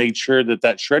had to make sure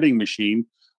that shredding machine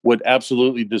would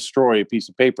absolutely destroy a piece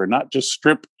of paper, not just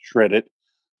strip shred it,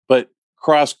 but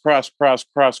cross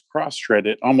shred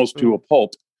it almost to a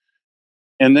pulp.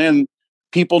 And then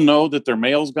people know that their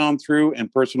mail's gone through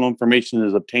and personal information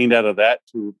is obtained out of that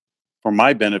for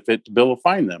my benefit to be able to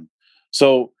find them.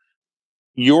 So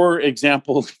your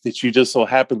example that you just so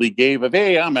happily gave of,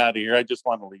 "Hey, I'm out of here, I just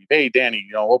want to leave. Hey, Danny,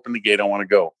 open the gate, I want to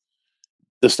go."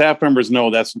 The staff members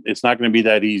know it's not going to be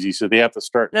that easy. So they have to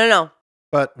start. No.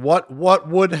 But what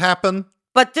would happen?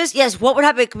 But this, yes, what would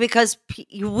happen? Because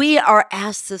we are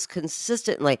asked this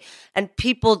consistently, and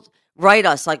people write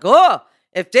us like, "Oh,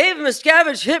 if David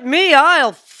Miscavige hit me,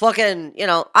 I'll fucking, you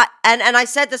know." And I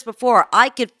said this before. I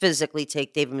could physically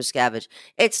take David Miscavige.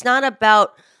 It's not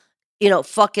about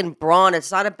fucking brawn.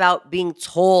 It's not about being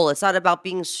tall. It's not about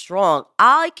being strong.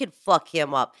 I could fuck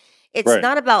him up. It's Right.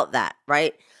 not about that,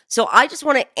 right? So I just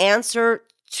want to answer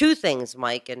two things,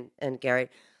 Mike and Gary.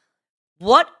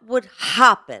 What would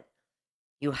happen?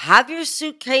 You have your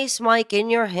suitcase, Mike,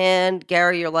 in your hand.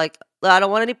 Gary, you're like, I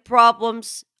don't want any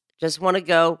problems. Just want to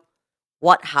go.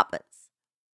 What happens?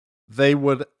 They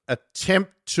would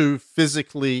attempt to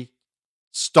physically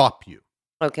stop you.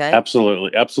 Okay.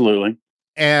 Absolutely. Absolutely.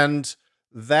 And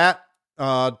that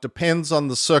depends on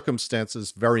the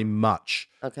circumstances very much.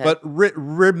 Okay. But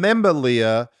remember,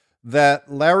 Leah,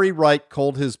 that Larry Wright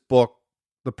called his book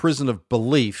The Prison of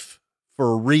Belief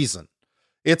for a reason.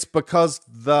 It's because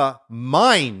the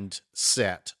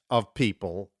mindset of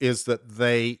people is that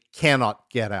they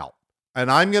cannot get out. And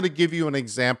I'm going to give you an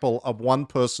example of one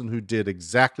person who did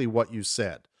exactly what you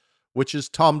said, which is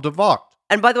Tom DeVocht.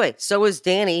 And by the way, so is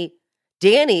Danny.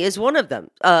 Danny is one of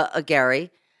them, Gary.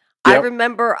 Yep. I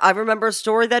remember a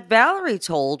story that Valerie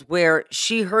told where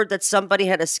she heard that somebody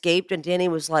had escaped, and Danny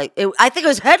was like, I think it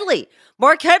was Headley,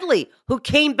 Mark Headley, who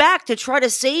came back to try to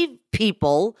save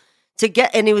people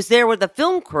and he was there with the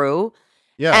film crew.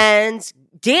 Yeah. And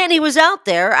Danny was out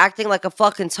there acting like a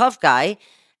fucking tough guy.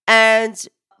 And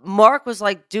Mark was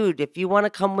like, dude, if you want to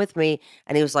come with me.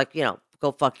 And he was like,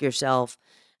 go fuck yourself.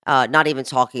 Not even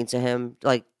talking to him.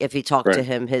 Like if he talked to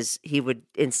him, he would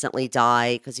instantly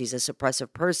die because he's a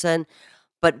suppressive person.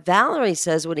 But Valerie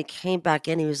says when he came back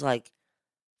in, he was like,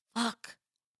 fuck.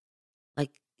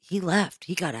 Like he left.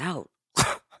 He got out.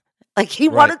 Like he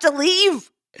wanted to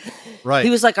leave. Right.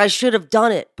 He was like, I should have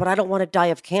done it, but I don't want to die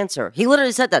of cancer. He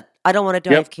literally said that. I don't want to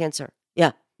die of cancer.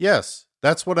 Yeah. Yes,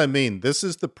 that's what I mean. This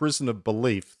is the prison of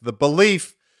belief. The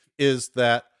belief is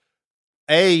that,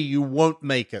 A, you won't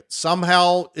make it.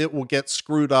 Somehow it will get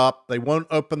screwed up. They won't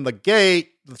open the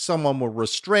gate. Someone will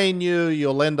restrain you.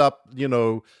 You'll end up,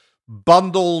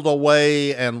 bundled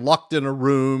away and locked in a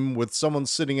room with someone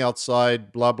sitting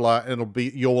outside, blah, blah. And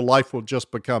your life will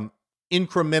just become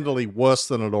incrementally worse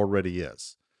than it already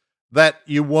is. That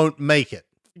you won't make it.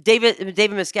 David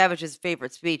Miscavige's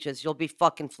favorite speech is, "You'll be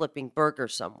fucking flipping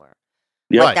burgers somewhere."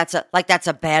 Yep. That's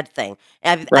a bad thing.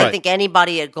 And Right. I think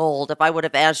anybody at Gold, if I would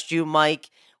have asked you, Mike,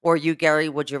 or you, Gary,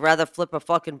 would you rather flip a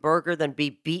fucking burger than be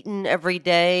beaten every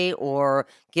day or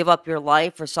give up your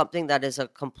life for something that is a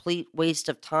complete waste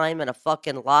of time and a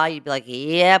fucking lie? You'd be like,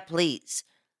 yeah, please.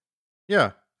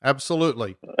 Yeah,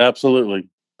 absolutely. Absolutely.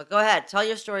 But go ahead. Tell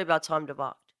your story about Tom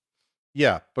DeVocht.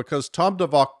 Yeah, because Tom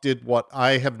DeVocht did what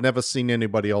I have never seen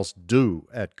anybody else do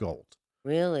at Gold.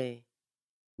 Really?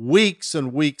 Weeks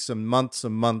and weeks and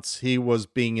months, he was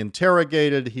being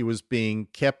interrogated. He was being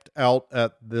kept out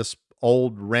at this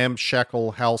old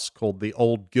ramshackle house called the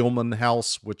Old Gilman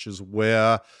House, which is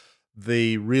where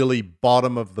the really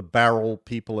bottom of the barrel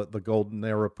people at the Golden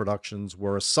Era Productions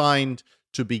were assigned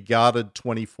to be guarded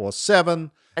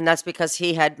 24/7. And that's because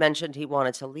he had mentioned he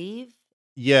wanted to leave?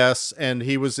 Yes, and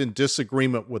he was in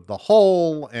disagreement with the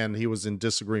whole, and he was in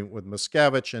disagreement with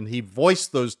Miscavige, and he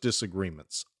voiced those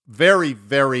disagreements very,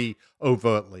 very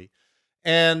overtly.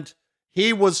 And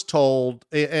he was told,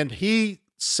 and he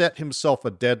set himself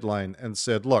a deadline and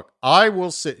said, look, I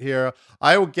will sit here,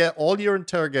 I will get all your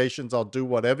interrogations, I'll do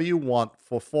whatever you want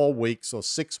for 4 weeks or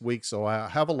 6 weeks or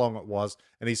however long it was.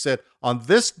 And he said, on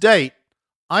this date,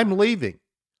 I'm leaving.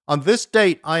 On this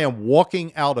date, I am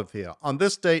walking out of here. On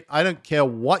this date, I don't care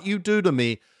what you do to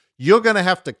me. You're going to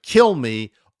have to kill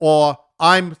me or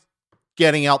I'm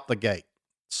getting out the gate.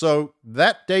 So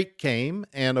that date came.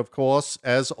 And of course,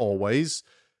 as always,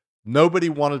 nobody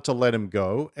wanted to let him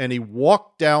go. And he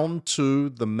walked down to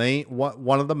the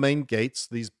one of the main gates,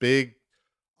 these big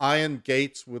iron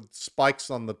gates with spikes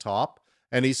on the top.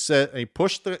 And he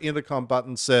pushed the intercom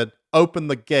button, said, open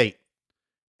the gate.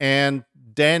 And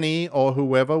Danny or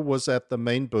whoever was at the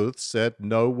main booth said,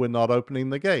 no, we're not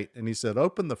opening the gate. And he said,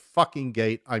 open the fucking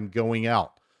gate. I'm going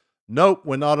out. Nope,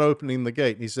 we're not opening the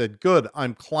gate. And he said, good,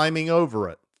 I'm climbing over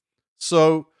it.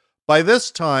 So by this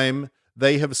time,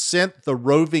 they have sent the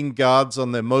roving guards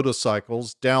on their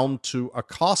motorcycles down to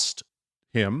accost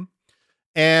him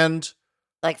and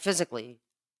Like physically?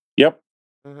 Yep.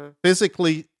 Mm-hmm.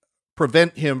 Physically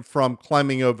prevent him from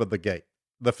climbing over the gate,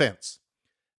 the fence.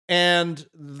 And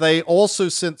they also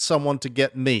sent someone to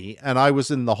get me, and I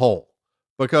was in the hole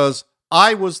because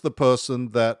I was the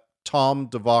person that Tom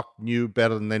DeVocht knew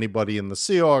better than anybody in the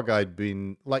Sea Org. I'd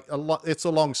been like it's a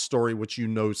long story, which you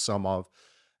know some of.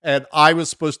 And I was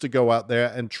supposed to go out there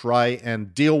and try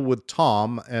and deal with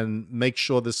Tom and make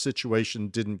sure the situation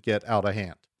didn't get out of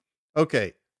hand.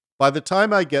 Okay, by the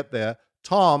time I get there,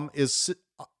 Tom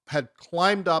had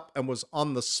climbed up and was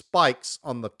on the spikes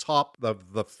on the top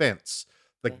of the fence,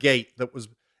 the gate that was,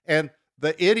 and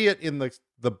the idiot in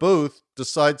the booth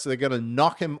decides they're going to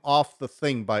knock him off the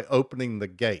thing by opening the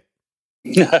gate.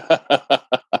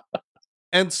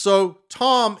 And so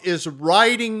Tom is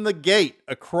riding the gate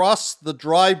across the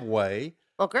driveway.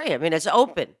 Well, great. I mean, it's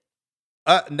open.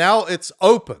 Now it's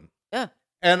open. Yeah.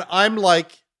 And I'm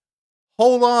like,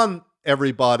 hold on,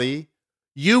 everybody.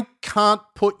 You can't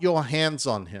put your hands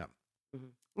on him.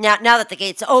 Now that the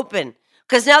gate's open.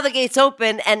 Because now the gate's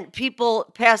open and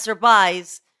people,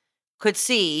 passerbys, could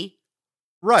see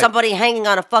somebody hanging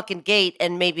on a fucking gate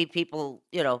and maybe people,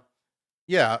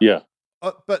 Yeah. Yeah.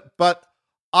 But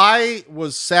I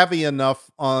was savvy enough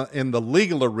in the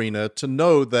legal arena to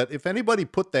know that if anybody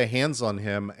put their hands on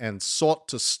him and sought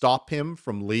to stop him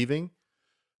from leaving,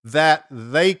 that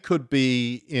they could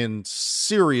be in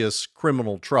serious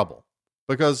criminal trouble,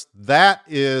 because that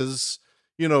is,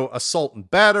 assault and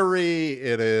battery.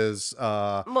 It is.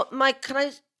 Mike, can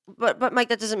I? But Mike,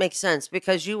 that doesn't make sense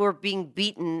because you were being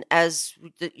beaten as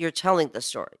you're telling the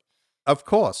story. Of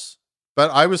course,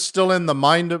 but I was still in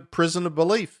the prison of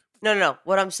belief. No.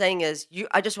 What I'm saying is,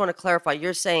 I just want to clarify.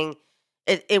 You're saying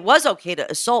it was okay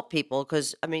to assault people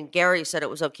because, I mean, Gary said it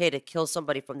was okay to kill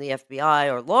somebody from the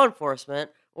FBI or law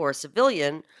enforcement or a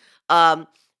civilian.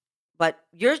 But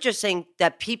you're just saying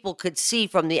that people could see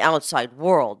from the outside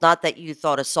world, not that you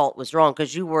thought assault was wrong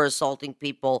because you were assaulting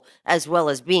people as well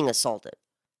as being assaulted.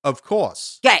 Of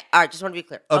course. Okay. All right. Just want to be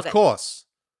clear. Of course.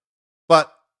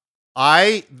 But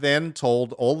I then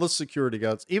told all the security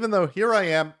guards, even though here I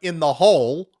am in the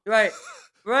hole, right,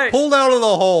 pulled out of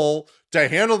the hole to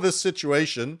handle this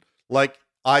situation like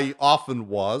I often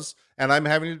was, and I'm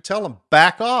having to tell them,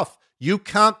 back off. You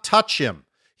can't touch him.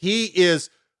 He is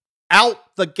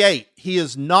out the gate. He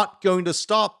is not going to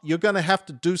stop. You're going to have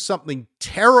to do something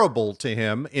terrible to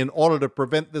him in order to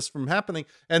prevent this from happening,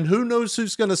 and who knows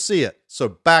who's going to see it. So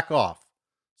back off.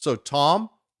 So Tom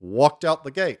walked out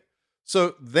the gate.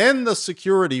 So then the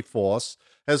security force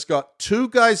has got two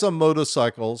guys on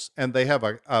motorcycles, and they have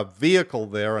a vehicle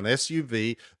there, an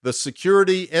SUV, the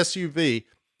security SUV,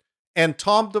 and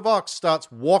Tom DeVox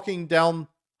starts walking down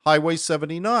Highway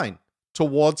 79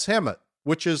 towards Hemet,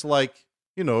 which is like,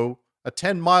 a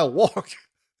 10-mile walk.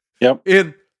 Yep.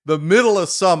 In the middle of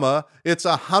summer, it's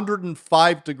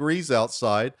 105 degrees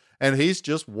outside, and he's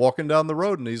just walking down the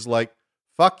road, and he's like,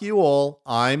 fuck you all,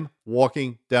 I'm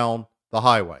walking down the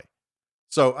highway.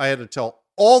 So I had to tell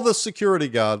all the security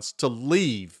guards to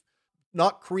leave,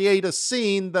 not create a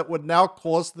scene that would now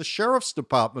cause the sheriff's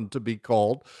department to be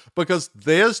called, because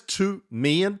there's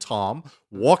me and Tom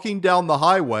walking down the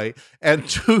highway and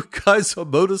two guys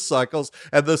on motorcycles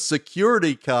and the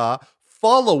security car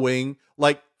following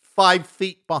like 5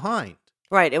 feet behind.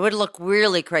 Right. It would look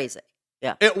really crazy.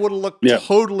 Yeah. It would have looked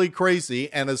totally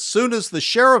crazy. And as soon as the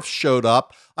sheriff showed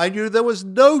up, I knew there was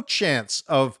no chance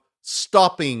of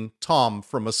stopping Tom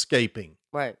from escaping.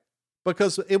 Right.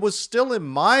 Because it was still in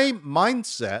my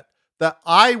mindset that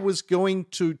I was going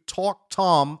to talk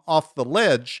Tom off the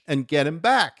ledge and get him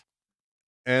back.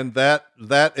 And that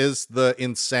is the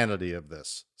insanity of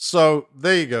this. So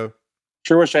there you go.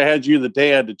 Sure wish I had you the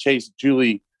day I had to chase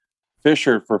Julie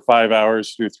Fisher for 5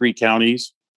 hours through 3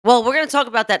 counties. Well, we're going to talk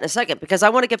about that in a second because I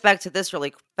want to get back to this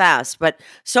really fast. But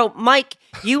so, Mike,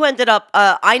 you ended up,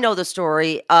 I know the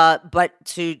story, but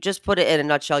to just put it in a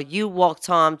nutshell, you walked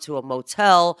Tom to a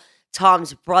motel.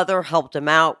 Tom's brother helped him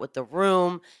out with the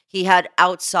room. He had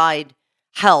outside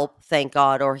help, thank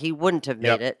God, or he wouldn't have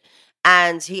made it.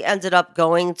 And he ended up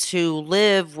going to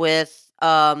live with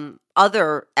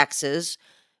other exes,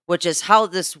 which is how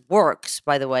this works,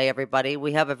 by the way, everybody.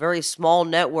 We have a very small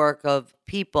network of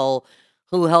people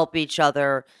who help each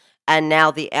other. And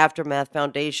now the Aftermath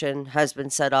Foundation has been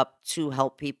set up to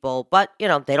help people. But, they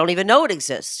don't even know it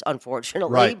exists,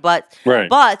 unfortunately. Right.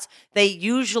 But they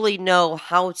usually know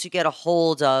how to get a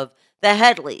hold of the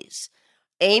Headleys,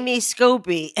 Amy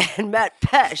Scobie and Matt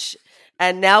Pesh,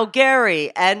 and now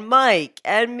Gary and Mike.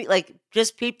 And me. Like,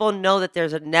 just people know that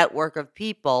there's a network of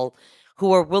people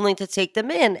who are willing to take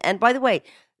them in. And by the way,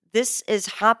 this is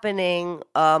happening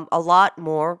a lot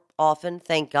more often,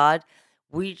 thank God.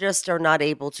 We just are not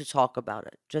able to talk about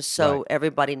it, just so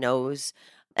everybody knows.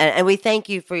 And we thank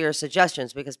you for your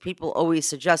suggestions because people always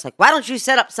suggest, like, why don't you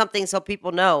set up something so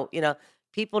people know?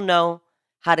 People know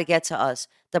how to get to us.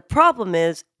 The problem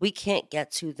is we can't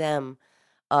get to them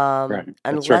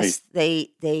unless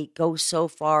they go so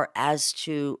far as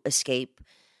to escape.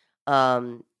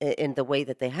 in the way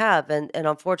that they have, and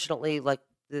unfortunately, like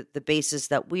the bases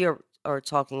that we are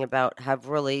talking about have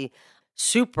really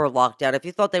super locked down. If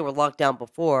you thought they were locked down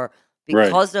before, Right.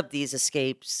 because of these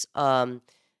escapes,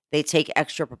 they take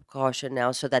extra precaution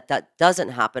now so that that doesn't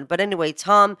happen. But anyway,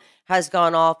 Tom has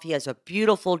gone off. He has a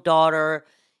beautiful daughter.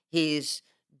 He's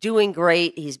doing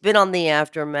great. He's been on the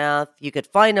aftermath. You could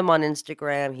find him on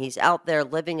Instagram. He's out there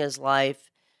living his life,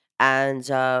 and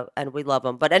we love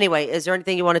him. But anyway, is there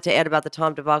anything you wanted to add about the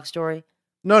Tom DeVox story?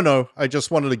 No. I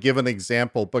just wanted to give an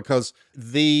example because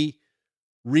the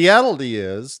reality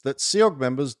is that Sea Org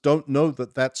members don't know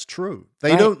that that's true.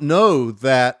 They Right. don't know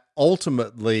that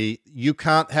ultimately you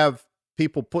can't have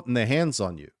people putting their hands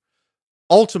on you.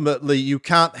 Ultimately, you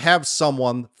can't have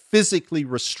someone physically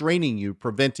restraining you,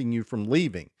 preventing you from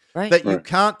leaving. Right. That you Right.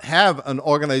 can't have an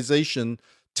organization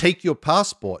take your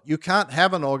passport. You can't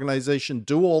have an organization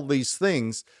do all these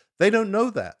things. They don't know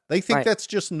that. They think Right. that's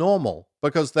just normal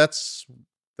because that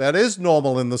is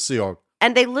normal in the Sea Org.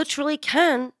 And they literally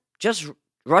can just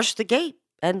rush the gate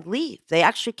and leave. They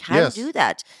actually can Yes. do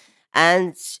that.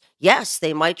 And yes,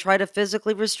 they might try to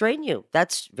physically restrain you.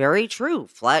 That's very true.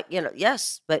 Flat,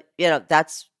 yes, but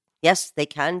yes, they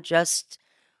can just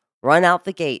run out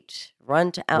the gate,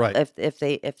 run to out Right. if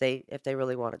they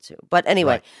really wanted to. But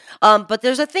anyway, Right. but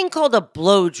there's a thing called a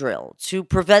blow drill to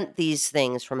prevent these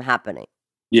things from happening.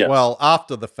 Yeah. Well,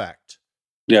 after the fact.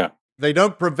 Yeah. They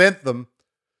don't prevent them.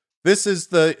 This is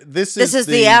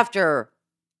the After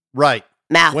right.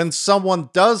 math. When someone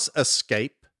does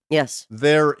escape, Yes.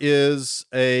 there is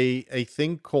a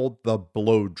thing called the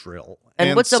blow drill.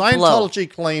 And what's a blow? Scientology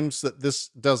claims that this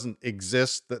doesn't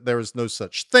exist, that there is no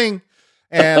such thing.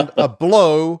 And a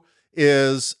blow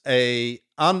is a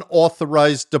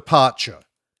unauthorized departure.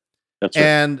 That's right.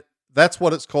 And that's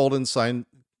what it's called in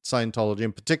Scientology,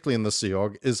 and particularly in the Sea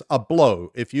Org, is a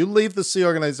blow. If you leave the Sea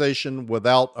Organization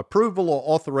without approval or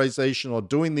authorization or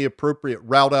doing the appropriate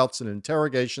route outs and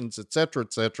interrogations,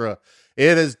 etc.,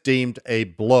 it is deemed a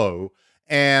blow.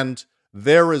 And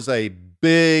there is a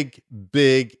big,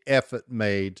 big effort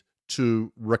made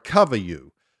to recover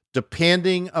you,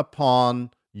 depending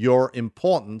upon your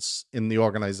importance in the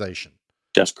organization.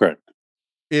 That's correct.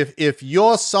 If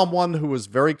you're someone who was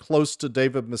very close to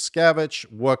David Miscavige,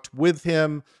 worked with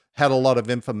him, had a lot of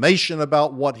information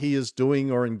about what he is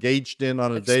doing or engaged in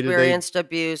on a day-to-day, Experienced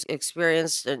abuse,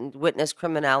 experienced and witnessed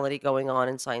criminality going on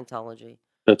in Scientology.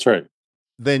 That's right.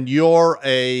 then you're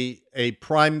a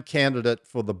prime candidate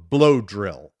for the blow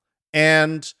drill.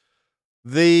 And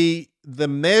the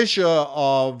measure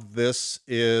of this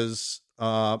is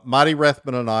Marty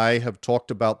Rathman and I have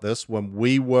talked about this when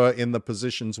we were in the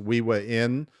positions we were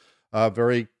in,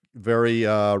 very, very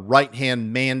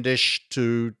right-hand mandish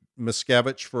to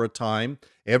Miscavige for a time.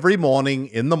 Every morning,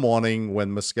 in the morning, when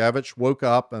Miscavige woke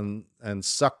up and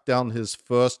sucked down his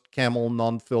first Camel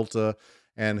non-filter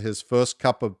and his first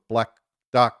cup of black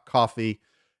dark coffee,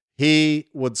 he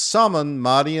would summon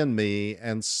Marty and me,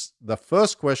 and the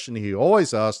first question he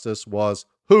always asked us was,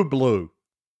 who blew?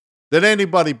 Did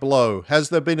anybody blow? Has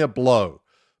there been a blow?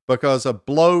 Because a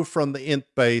blow from the int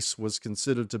base was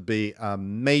considered to be a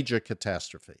major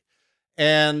catastrophe.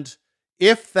 And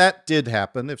if that did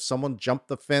happen, if someone jumped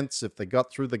the fence, if they got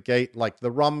through the gate, like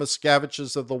the Ron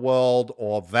Miscaviges of the world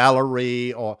or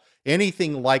Valerie or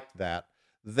anything like that,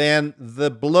 then the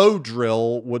blow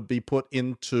drill would be put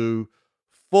into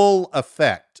full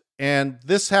effect. And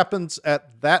this happens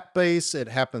at that base. It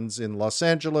happens in Los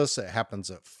Angeles. It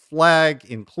happens at Flag,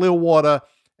 in Clearwater.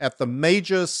 At the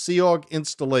major Sea Org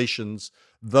installations,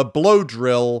 the blow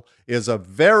drill is a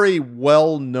very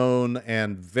well-known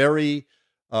and very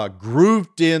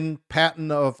grooved-in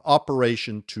pattern of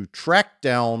operation to track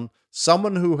down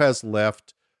someone who has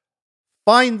left,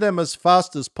 find them as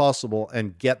fast as possible,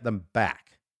 and get them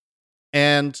back.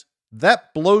 And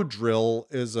that blow drill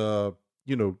is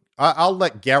I'll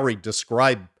let Gary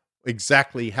describe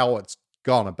exactly how it's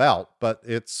gone about, but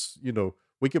it's,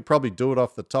 we could probably do it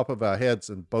off the top of our heads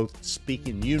and both speak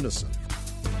in unison.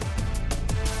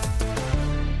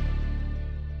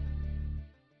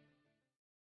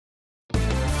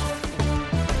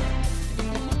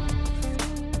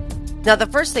 Now, the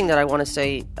first thing that I want to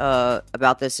say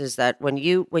about this is that when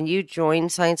you join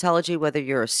Scientology, whether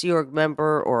you're a Sea Org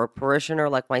member or a parishioner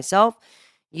like myself,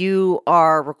 you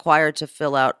are required to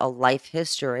fill out a life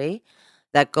history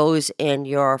that goes in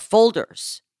your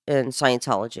folders in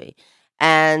Scientology.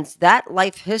 And that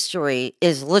life history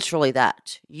is literally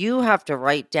that. You have to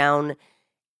write down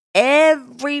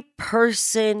every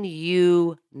person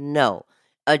you know,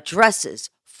 addresses,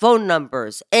 phone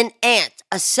numbers, an aunt,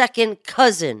 a second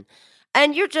cousin,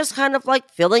 and you're just kind of like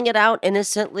filling it out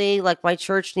innocently, like my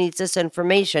church needs this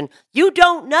information. You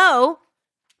don't know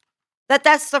that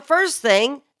that's the first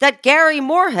thing that Gary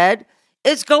Morehead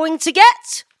is going to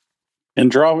get. And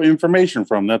draw information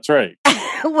from, that's right.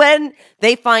 When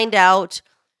they find out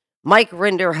Mike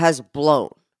Rinder has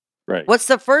blown. Right. What's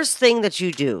the first thing that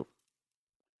you do?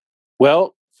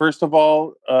 Well, first of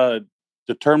all,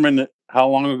 determine how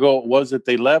long ago it was that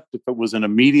they left. If it was an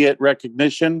immediate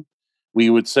recognition, we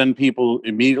would send people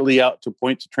immediately out to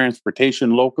points of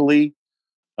transportation locally,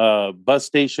 bus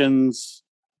stations,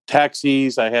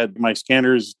 taxis. I had my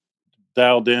scanners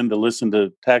dialed in to listen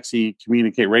to taxi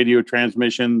communicate radio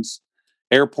transmissions,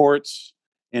 airports,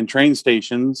 and train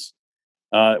stations.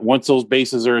 Once those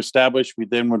bases are established, we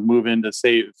then would move into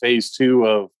phase 2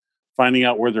 of finding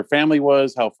out where their family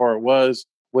was, how far it was,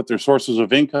 what their sources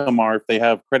of income are, if they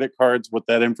have credit cards, what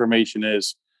that information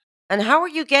is. And how are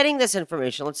you getting this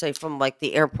information? Let's say from like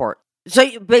the airport.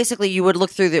 So basically you would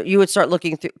you would start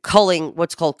looking through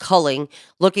what's called culling,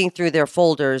 looking through their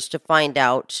folders to find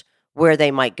out where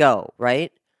they might go,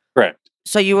 right? Correct.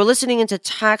 So you were listening into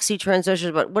taxi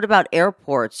transitions, but what about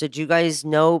airports? Did you guys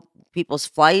know people's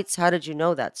flights? How did you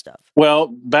know that stuff? Well,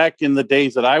 back in the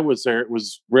days that I was there, it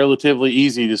was relatively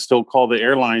easy to still call the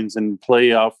airlines and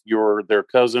play off their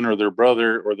cousin or their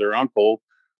brother or their uncle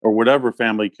or whatever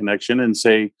family connection and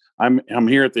say, I'm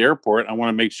here at the airport. I want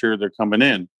to make sure they're coming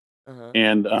in. Uh-huh.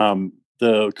 And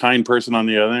the kind person on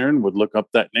the other end would look up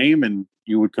that name and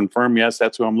you would confirm, yes,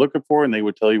 that's who I'm looking for. And they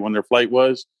would tell you when their flight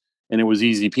was. And it was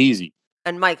easy peasy.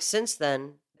 And Mike, since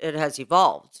then, it has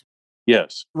evolved.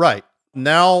 Yes. Right.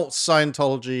 Now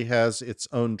Scientology has its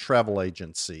own travel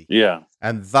agency. Yeah.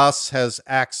 And thus has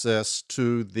access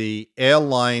to the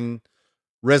airline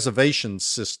reservation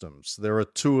systems. There are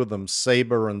 2 of them,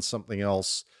 Sabre and something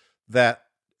else, that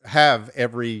have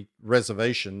every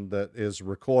reservation that is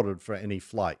recorded for any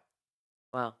flight.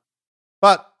 Wow.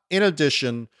 But in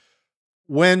addition,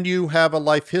 when you have a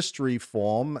life history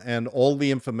form and all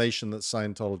the information that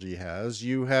Scientology has,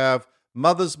 you have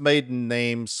mother's maiden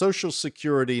name, social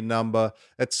security number,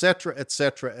 etc.,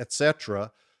 etc.,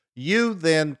 etc. You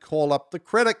then call up the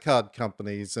credit card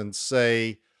companies and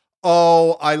say,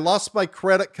 oh, I lost my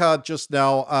credit card just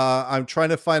now. I'm trying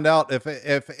to find out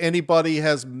if anybody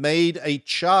has made a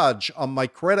charge on my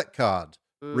credit card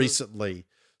recently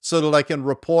so that I can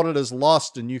report it as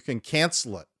lost and you can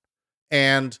cancel it.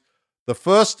 And the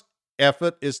first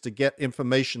effort is to get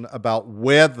information about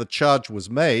where the charge was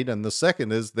made, and the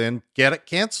second is then get it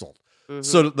canceled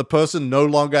so that the person no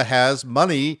longer has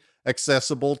money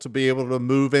accessible to be able to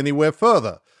move anywhere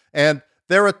further. And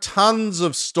there are tons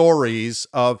of stories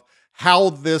of how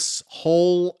this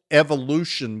whole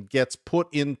evolution gets put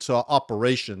into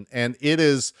operation, and it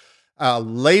is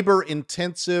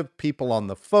labor-intensive, people on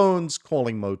the phones,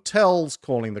 calling motels,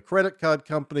 calling the credit card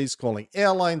companies, calling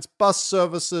airlines, bus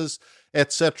services,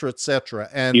 etc., etc.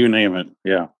 And you name it,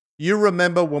 yeah. You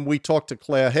remember when we talked to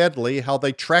Claire Headley, how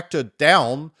they tracked her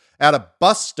down at a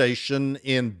bus station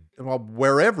in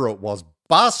wherever it was,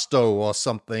 Barstow or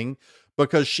something,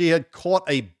 because she had caught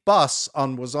a bus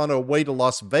and was on her way to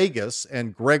Las Vegas,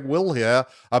 and Greg Wilhere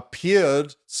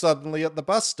appeared suddenly at the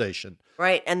bus station.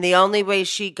 Right, and the only way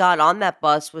she got on that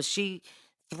bus was she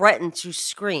threatened to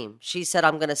scream. She said,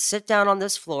 I'm going to sit down on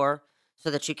this floor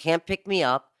so that you can't pick me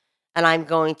up, and I'm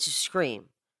going to scream.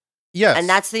 Yes. And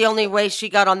that's the only way she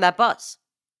got on that bus.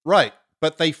 Right,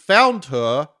 but they found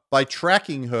her by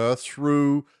tracking her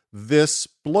through this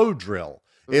blow drill.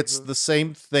 It's the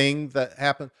same thing that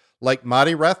happened. Like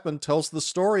Marty Rathman tells the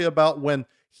story about when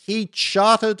he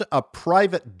chartered a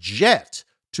private jet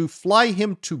to fly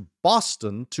him to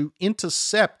Boston to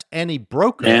intercept Annie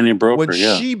Broker when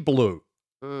she blew.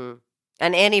 And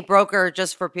Annie Broker,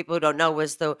 just for people who don't know,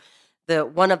 was the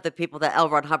one of the people that L.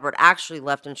 Ron Hubbard actually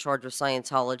left in charge of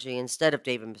Scientology instead of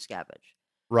David Miscavige.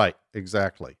 Right,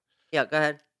 exactly. Yeah, go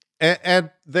ahead. And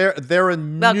there are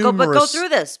numerous...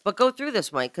 Go through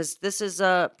this, Mike, because this is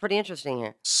pretty interesting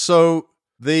here. So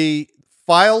the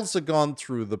files are gone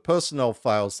through, the personnel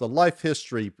files, the life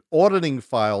history, auditing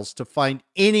files, to find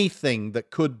anything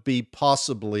that could be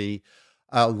possibly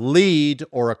a lead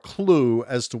or a clue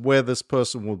as to where this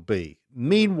person would be.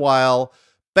 Meanwhile,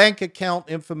 bank account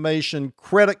information,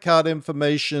 credit card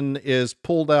information is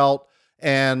pulled out,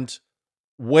 and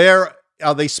where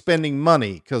are they spending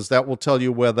money? Because that will tell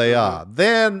you where they are.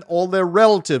 Then all their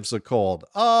relatives are called.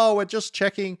 Oh, we're just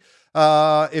checking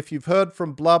if you've heard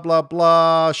from blah, blah,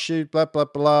 blah, shoot, blah, blah,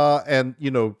 blah. And,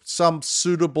 some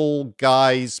suitable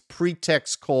guy's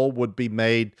pretext call would be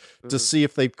made to see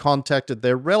if they've contacted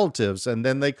their relatives. And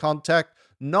then they contact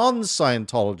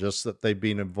non-Scientologists that they've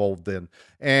been involved in.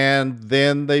 And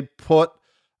then they put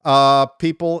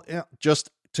people just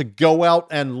to go out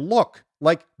and look.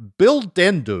 Like Bill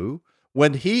Dendu,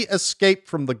 when he escaped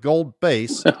from the gold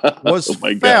base, was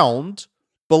found,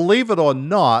 believe it or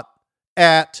not,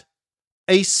 at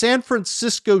a San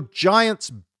Francisco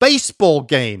Giants baseball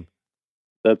game.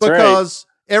 That's because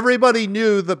everybody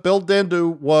knew that Bill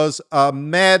Dendu was a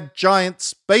mad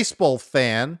Giants baseball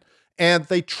fan, and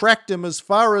they tracked him as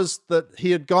far as that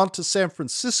he had gone to San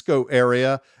Francisco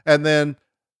area, and then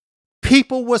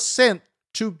people were sent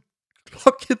to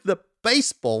look at the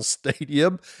baseball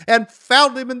stadium and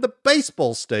found him in the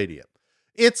baseball stadium.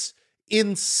 It's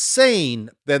insane.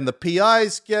 Then the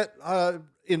PIs get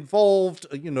involved,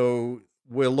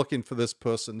 we're looking for this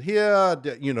person here,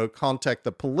 contact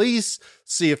the police,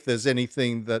 see if there's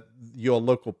anything that your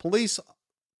local police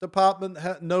department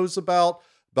knows about.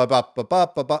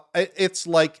 It's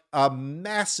like a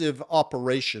massive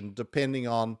operation depending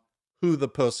on who the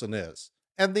person is.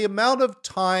 And the amount of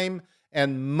time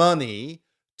and money,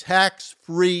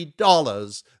 tax-free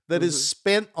dollars, that is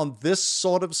spent on this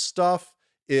sort of stuff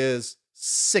is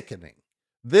sickening.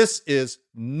 This is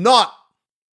not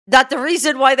the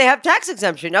reason why they have tax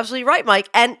exemption. Absolutely right, Mike.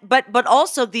 And but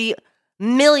also the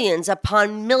millions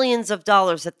upon millions of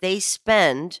dollars that they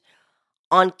spend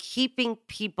on keeping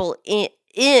people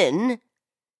in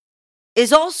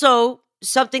is also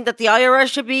something that the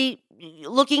IRS should be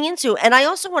looking into. And I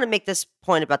also want to make this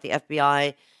point about the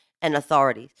FBI and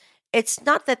authorities. It's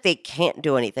not that they can't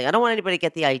do anything. I don't want anybody to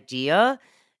get the idea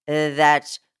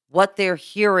that what they're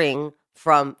hearing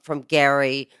from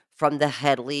Gary, from the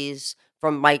Headleys,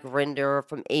 from Mike Rinder,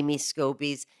 from Amy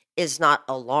Scobie's is not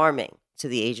alarming to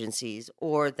the agencies,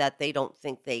 or that they don't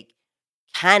think they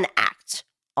can act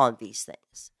on these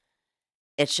things.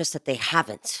 It's just that they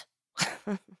haven't.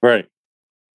 Right.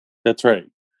 That's right.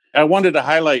 I wanted to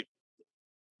highlight,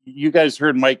 you guys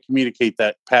heard Mike communicate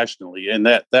that passionately, and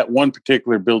that one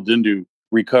particular Bill Dendu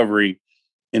recovery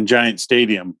in Giant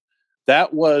Stadium,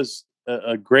 that was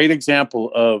a great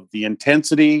example of the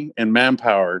intensity and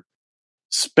manpower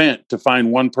spent to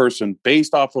find one person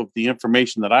based off of the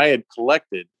information that I had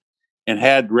collected and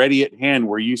had ready at hand,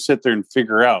 where you sit there and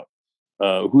figure out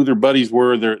who their buddies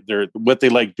were, their what they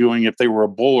like doing. If they were a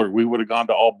bowler, we would have gone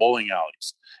to all bowling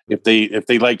alleys. If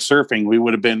they like surfing, we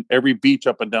would have been every beach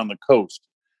up and down the coast.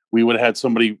 We would have had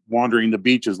somebody wandering the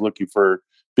beaches looking for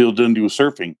Bill Dendu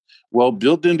surfing. Well,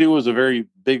 Bill Dendu was a very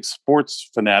big sports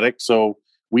fanatic, so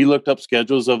we looked up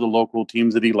schedules of the local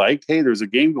teams that he liked. Hey, there's a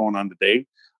game going on today.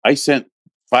 I sent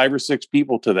 5 or 6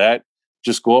 people to that.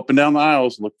 Just go up and down the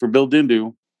aisles, look for Bill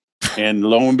Dendu, and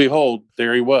lo and behold,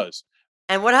 there he was.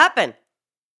 And what happened?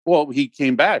 Well, he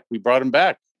came back. We brought him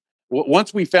back.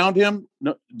 Once we found him,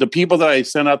 the people that I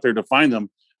sent out there to find him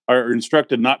are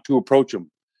instructed not to approach him.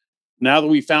 Now that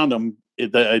we found him,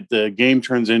 the game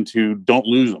turns into don't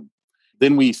lose him.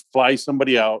 Then we fly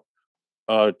somebody out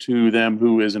to them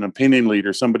who is an opinion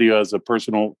leader, somebody who has a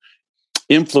personal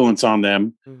influence on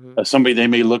them, somebody they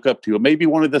may look up to. It may be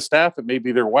one of the staff, it may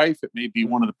be their wife, it may be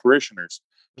one of the parishioners,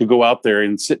 to go out there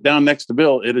and sit down next to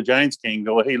Bill at a Giants game and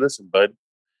go, hey, listen, bud,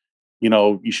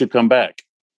 you should come back.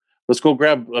 Let's go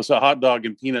grab us a hot dog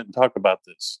and peanut and talk about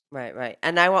this. Right.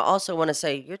 And I also want to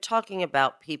say, you're talking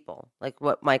about people, like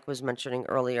what Mike was mentioning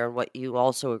earlier, and what you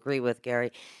also agree with,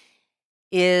 Gary,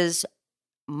 is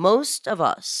most of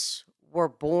us were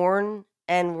born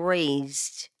and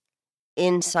raised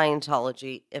in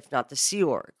Scientology, if not the Sea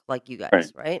Org, like you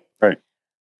guys, right? Right.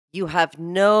 You have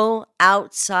no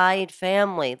outside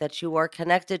family that you are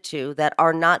connected to that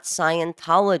are not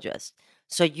Scientologists.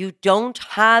 So you don't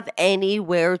have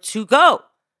anywhere to go.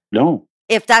 No.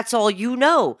 If that's all you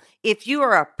know. If you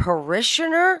are a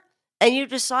parishioner and you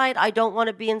decide, I don't want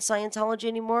to be in Scientology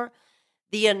anymore,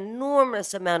 the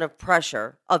enormous amount of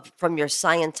pressure from your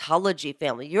Scientology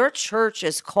family. Your church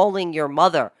is calling your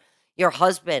mother, your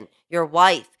husband, your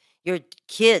wife, your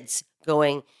kids,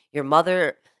 going, your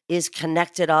mother is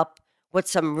connected up with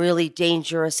some really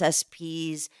dangerous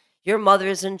SPs. Your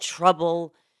mother's in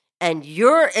trouble. And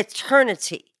your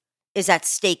eternity is at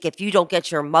stake if you don't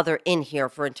get your mother in here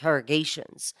for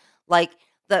interrogations. Like,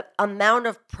 the amount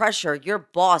of pressure your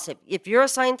boss, if you're a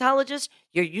Scientologist,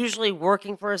 you're usually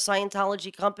working for a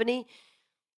Scientology company.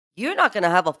 You're not going to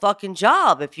have a fucking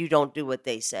job if you don't do what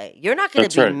they say. You're not going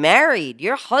to be married.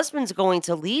 Your husband's going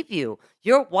to leave you.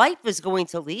 Your wife is going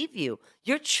to leave you.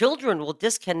 Your children will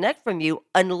disconnect from you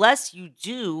unless you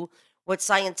do what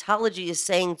Scientology is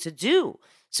saying to do.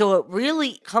 So it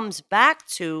really comes back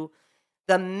to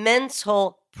the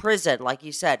mental prison. Like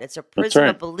you said, it's a prison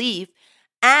of belief.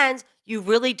 And you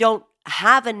really don't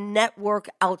have a network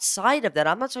outside of that.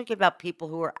 I'm not talking about people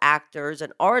who are actors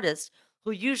and artists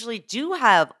who usually do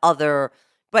have other,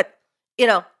 but, you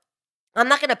know, I'm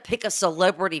not going to pick a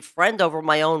celebrity friend over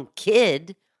my own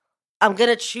kid. I'm going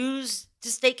to choose to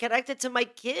stay connected to my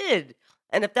kid.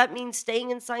 And if that means staying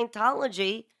in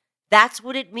Scientology, that's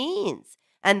what it means.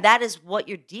 And that is what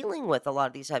you're dealing with a lot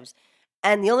of these times.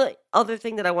 And the only other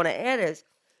thing that I want to add is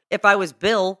if I was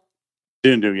Bill,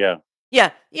 Didn't do, yeah.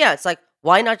 Yeah. It's like,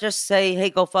 why not just say, hey,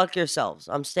 go fuck yourselves?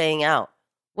 I'm staying out.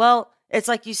 Well, it's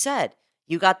like you said,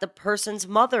 you got the person's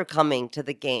mother coming to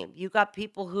the game. You got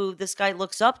people who this guy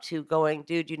looks up to going,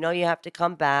 dude, you know, you have to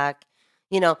come back.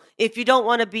 You know, if you don't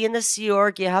want to be in the Sea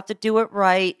Org, you have to do it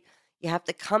right. You have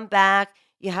to come back.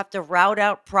 You have to route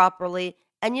out properly.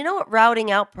 And you know what routing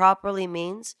out properly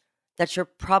means? That you're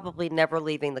probably never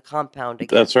leaving the compound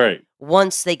again. That's right.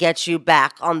 Once they get you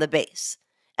back on the base.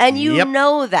 And you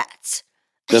know that.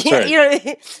 That's right. You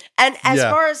know, and as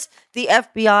far as the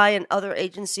FBI and other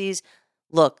agencies,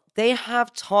 look, they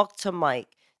have talked to Mike.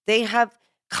 They have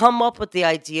come up with the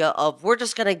idea of we're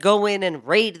just going to go in and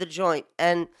raid the joint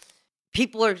and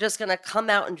people are just going to come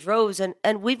out in droves.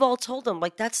 And we've all told them,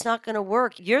 like, that's not going to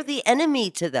work. You're the enemy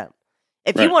to them.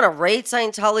 If you want to raid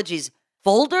Scientology's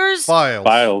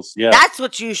files, yeah. That's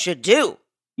what you should do.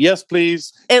 Yes,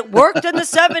 please. It worked in the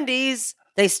 70s.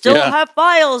 They still have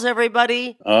files,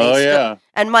 everybody. Oh, yeah.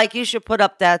 And Mike, you should put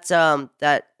up that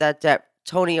that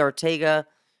Tony Ortega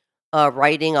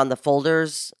writing on the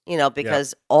folders, you know,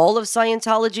 because all of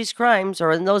Scientology's crimes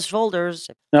are in those folders.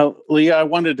 Now, Leah, I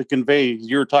wanted to convey,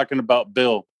 you were talking about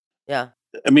Bill. Yeah.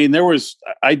 I mean,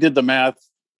 I did the math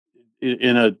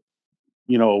in a,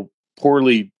 you know,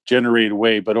 poorly generated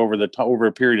way, but over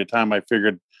a period of time, I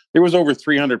figured there was over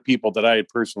 300 people that I had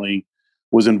personally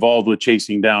was involved with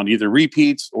chasing down, either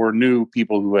repeats or new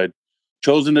people who had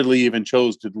chosen to leave and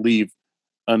chose to leave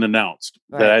unannounced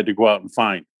that I had to go out and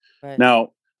find. Right.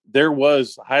 Now, there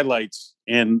was highlights,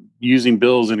 and using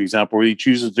Bill as an example, where he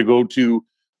chooses to go to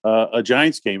a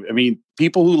Giants game. I mean,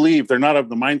 people who leave, they're not of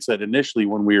the mindset initially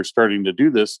when we were starting to do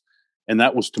this, and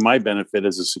that was to my benefit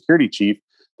as a security chief.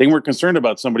 They weren't concerned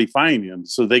about somebody finding them,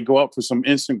 so they go out for some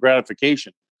instant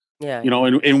gratification. Yeah, you know,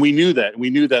 and we knew that. We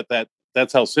knew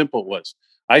that's how simple it was.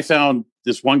 I found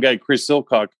this one guy, Chris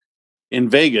Silcock, in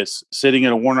Vegas, sitting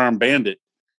in a one-armed bandit,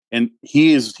 and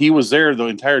he was there the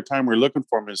entire time we were looking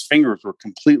for him. His fingers were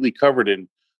completely covered in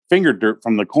finger dirt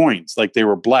from the coins, like they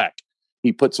were black.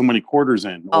 He put so many quarters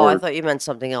in. Oh, I thought you meant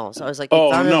something else. I was like,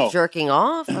 you found him jerking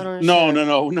off? I don't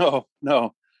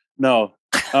No.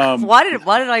 Why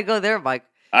did I go there, Mike?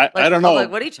 I don't know. I'm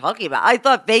like, what are you talking about? I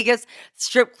thought Vegas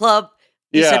strip club.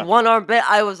 You said one arm bit.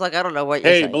 I was like, I don't know what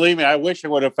you're saying. Hey, believe me, I wish I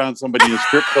would have found somebody in a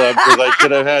strip club because I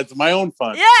could have had my own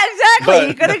fun. Yeah, exactly.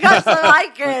 You could have got some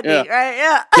eye candy, right?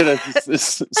 Yeah. Could have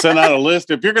sent out a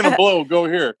list. If you're going to blow, go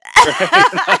here.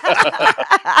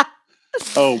 Right?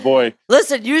 Oh, boy.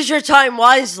 Listen, use your time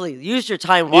wisely. Yeah,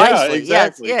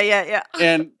 exactly. Yes.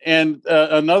 Yeah. And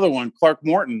another one, Clark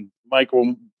Morton,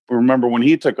 Michael, remember when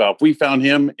he took off, we found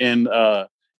him in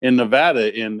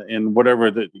Nevada in whatever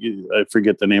I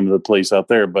forget the name of the place out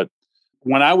there. But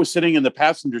when I was sitting in the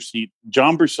passenger seat,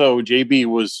 John Brousseau, JB,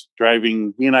 was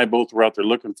driving. He and I both were out there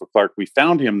looking for Clark. We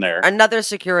found him there. Another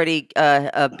security,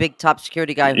 a big top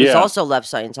security guy who's also left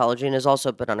Scientology and has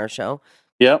also been on our show.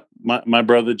 Yep, my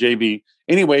brother JB.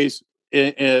 Anyways,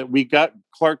 we got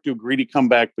Clark to agree to come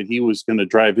back, but he was going to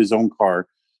drive his own car.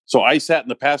 So I sat in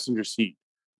the passenger seat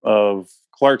of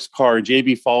Clark's car.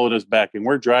 JB followed us back, and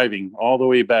we're driving all the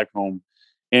way back home.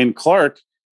 And Clark,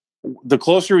 the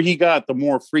closer he got, the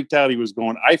more freaked out he was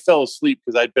going. I fell asleep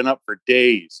because I'd been up for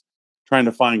days trying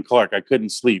to find Clark. I couldn't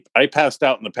sleep. I passed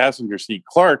out in the passenger seat.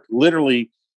 Clark literally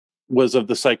was of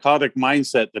the psychotic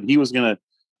mindset that he was going to,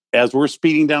 as we're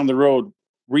speeding down the road,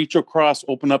 reach across,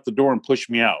 open up the door, and push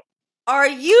me out. Are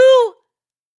you?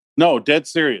 No, dead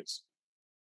serious.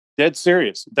 Dead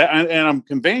serious. And I'm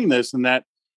conveying this in that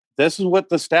this is what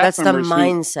the staff members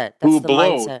who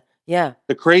blow. Yeah.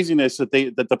 The craziness that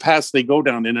the paths they go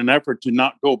down in an effort to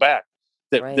not go back.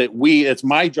 It's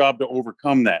my job to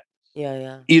overcome that.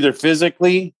 Yeah. Either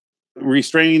physically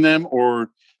restraining them or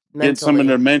get someone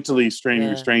to mentally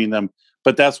restraining them.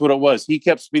 But that's what it was. He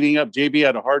kept speeding up. JB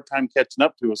had a hard time catching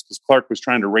up to us because Clark was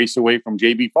trying to race away from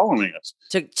JB following us.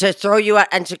 To throw you out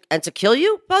and to kill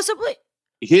you, possibly?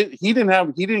 He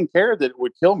didn't care that it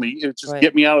would kill me. It would just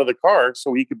get me out of the car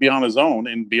so he could be on his own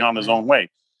and be on his own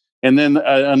way. And then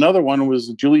another one was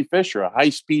Julie Fisher, a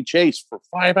high-speed chase for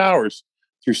 5 hours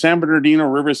through San Bernardino,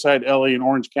 Riverside, LA, and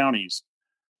Orange counties,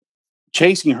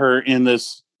 chasing her in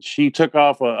this she took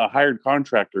off a hired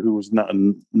contractor who was a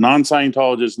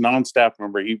non-Scientologist, non-staff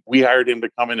member. We hired him to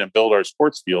come in and build our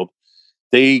sports field.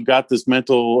 They got this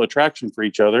mental attraction for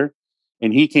each other,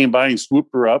 and he came by and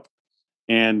swooped her up,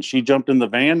 and she jumped in the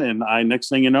van, and next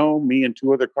thing you know, me and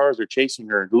 2 other cars are chasing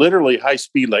her, literally high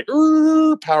speed, like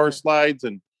power slides,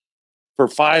 and for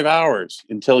 5 hours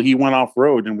until he went off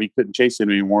road and we couldn't chase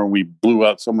him anymore. And we blew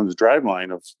out someone's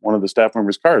driveline of one of the staff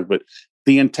members' cars. But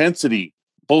the intensity,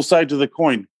 both sides of the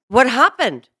coin. What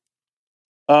happened?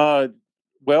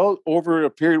 Well, over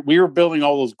a period, we were building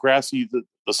all those grassy,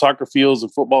 the soccer fields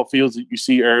and football fields that you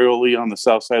see aerially on the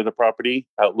south side of the property.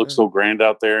 How it looks so grand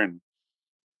out there. And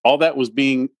all that was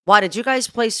being... Why, did you guys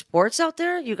play sports out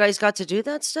there? You guys got to do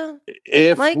that stuff?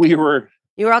 If Mike?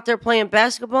 You were out there playing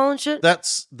basketball and shit?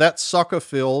 That soccer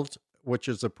field, which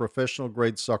is a professional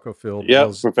grade soccer field,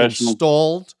 was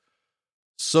installed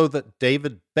so that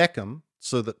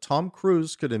Tom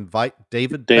Cruise could invite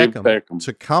David Beckham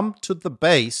to come to the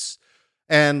base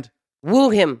and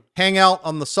woo him, hang out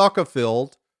on the soccer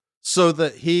field, so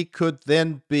that he could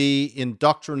then be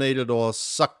indoctrinated or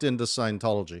sucked into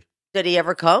Scientology. Did he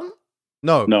ever come?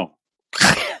 No.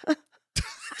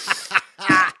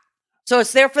 So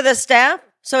it's there for the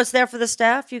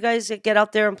staff? You guys get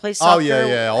out there and play soccer? Oh,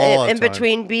 yeah. All in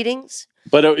between beatings?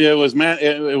 But it was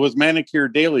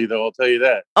manicured daily, though, I'll tell you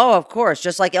that. Oh, of course.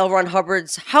 Just like L. Ron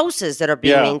Hubbard's houses that are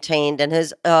being maintained and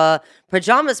his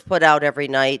pajamas put out every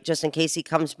night just in case he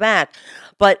comes back.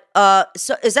 But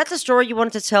so is that the story you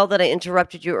wanted to tell that I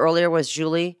interrupted you earlier, was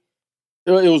Julie?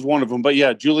 It was one of them. But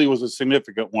yeah, Julie was a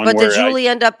significant one. But did Julie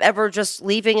end up ever just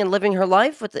leaving and living her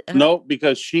life? No,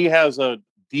 because she has a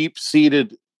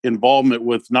deep-seated involvement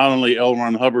with not only L.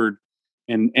 Ron Hubbard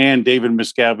and David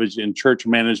Miscavige in church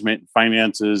management,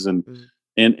 finances, and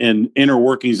inner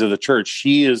workings of the church.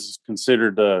 She is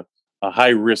considered a high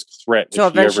risk threat. So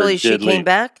eventually she came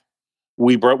back?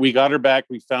 We got her back.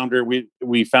 We found her.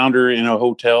 We found her in a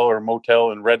hotel or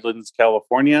motel in Redlands,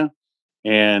 California.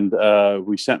 And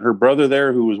we sent her brother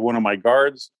there, who was one of my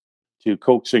guards, to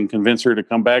coax and convince her to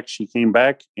come back. She came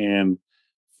back, and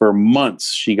for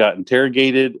months she got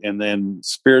interrogated and then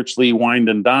spiritually wined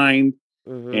and dined.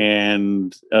 Mm-hmm.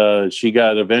 And she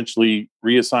got eventually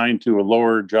reassigned to a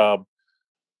lower job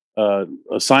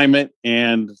assignment.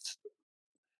 And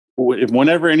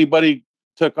whenever anybody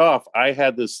took off, I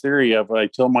had this theory I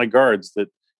tell my guards that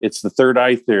it's the third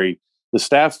eye theory. The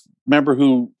staff member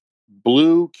who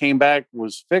blew, came back,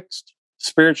 was fixed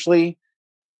spiritually.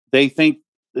 They think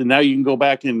now you can go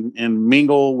back and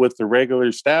mingle with the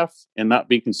regular staff and not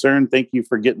be concerned. Thank you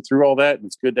for getting through all that.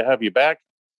 It's good to have you back.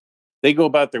 They go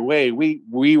about their way.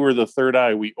 We were the third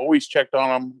eye. We always checked on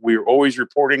them. We were always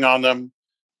reporting on them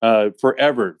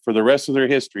forever, for the rest of their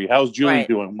history. How's Julie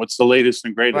doing? What's the latest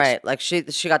and greatest? Right. Like she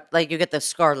got, like, you get the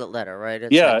scarlet letter, right?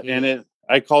 It's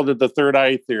I called it the third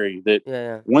eye theory,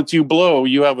 that once you blow,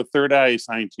 you have a third eye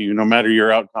assigned to you, no matter your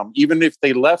outcome. Even if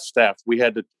they left staff, we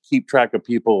had to keep track of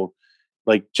people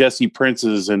like Jesse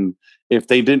Prince's. And if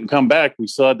they didn't come back, we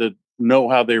still had to know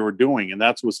how they were doing. And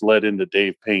that's what's led into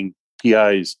Dave paying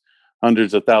PIs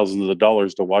hundreds of thousands of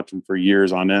dollars to watch them for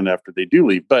years on end after they do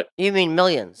leave. But you mean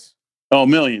millions? Oh,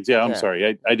 millions. Yeah, I'm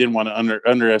sorry. I didn't want to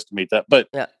underestimate that. But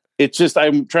it's just,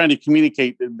 I'm trying to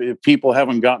communicate, if people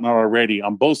haven't gotten it already,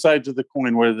 on both sides of the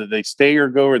coin, whether they stay or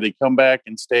go, or they come back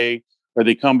and stay, or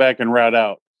they come back and rat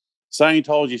out.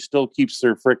 Scientology still keeps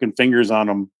their frickin' fingers on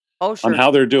them, on how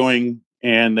they're doing,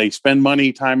 and they spend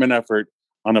money, time, and effort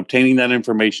on obtaining that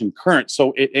information current.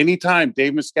 So at any time,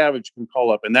 Dave Miscavige can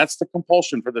call up, and that's the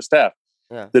compulsion for the staff.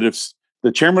 That if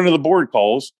the chairman of the board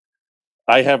calls,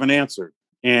 I have an answer.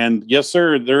 And yes,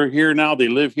 sir, they're here now. They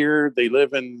live here. They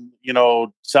live in,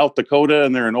 South Dakota,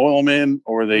 and they're an oilman,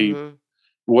 or they,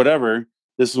 whatever.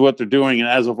 This is what they're doing. And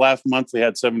as of last month, they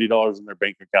had $70 in their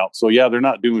bank account. So yeah, they're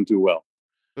not doing too well.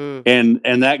 And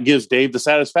that gives Dave the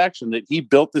satisfaction that he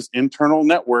built this internal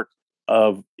network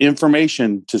of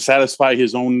information to satisfy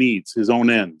his own needs, his own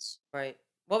ends. Right.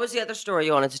 What was the other story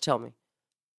you wanted to tell me?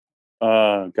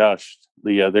 Gosh,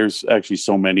 there's actually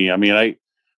so many. I mean,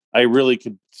 I really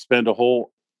could spend a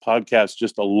whole podcast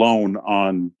just alone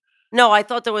on. No, I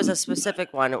thought there was a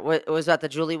specific one. Was that the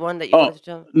Julie one that you wanted to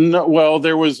tell? No, well,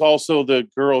 there was also the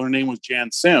girl. Her name was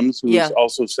Jan Sims, who has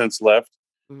also since left.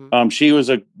 Mm-hmm. She was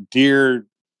a dear,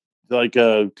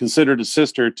 considered a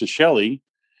sister to Shelley,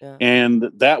 and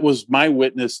that was my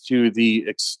witness to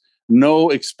the no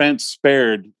expense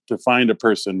spared to find a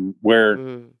person. Where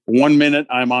 1 minute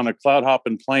I'm on a cloud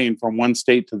hopping plane from one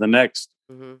state to the next.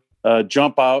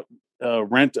 Jump out,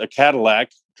 rent a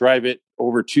Cadillac, drive it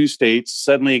over 2 states.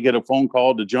 Suddenly you get a phone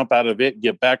call to jump out of it,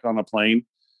 get back on a plane.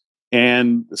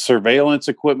 and surveillance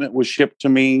equipment was shipped to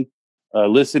me,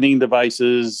 listening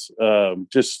devices,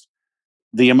 just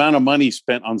the amount of money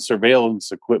spent on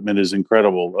surveillance equipment is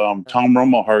incredible. Tom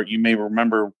Romelhart, you may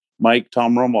remember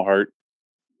Tom Romelhart.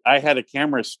 I had a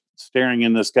camera staring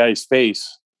in this guy's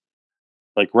face,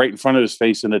 like right in front of his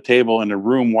face in a table in a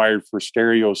room wired for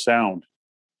stereo sound.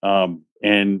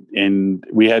 And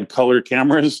we had color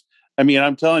cameras. I mean,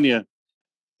 I'm telling you,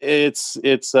 it's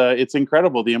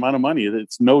incredible the amount of money.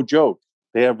 It's no joke.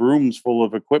 They have rooms full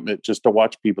of equipment just to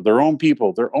watch people, their own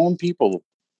people, their own people,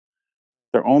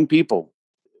 their own people.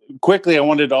 Quickly, I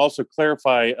wanted to also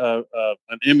clarify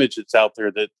an image that's out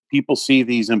there that people see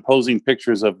these imposing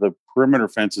pictures of the perimeter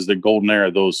fences at Golden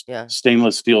Era, those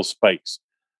stainless steel spikes.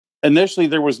 Initially,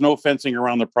 there was no fencing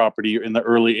around the property in the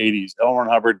early 80s. L. Ron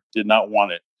Hubbard did not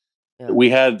want it.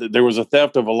 Yeah. There was a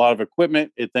theft of a lot of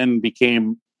equipment. It then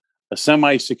became a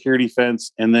semi-security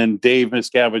fence, and then Dave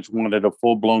Miscavige wanted a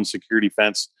full-blown security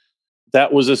fence.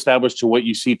 That was established to what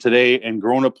you see today and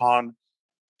grown upon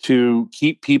to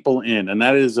keep people in, and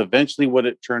that is eventually what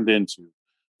it turned into.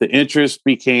 The interest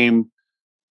became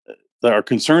our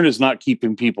concern is not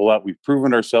keeping people out. We've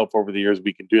proven ourselves over the years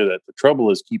we can do that. The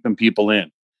trouble is keeping people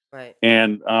in. Right.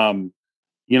 And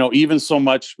even so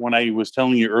much when I was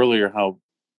telling you earlier how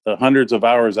the hundreds of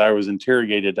hours I was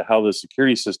interrogated to how the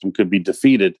security system could be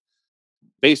defeated,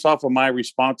 based off of my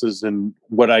responses and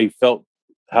what I felt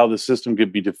how the system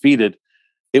could be defeated,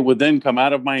 it would then come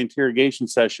out of my interrogation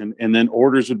session and then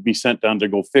orders would be sent down to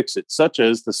go fix it, such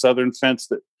as the southern fence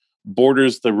that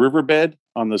borders the riverbed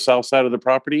on the south side of the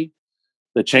property,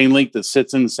 the chain link that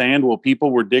sits in the sand. Well,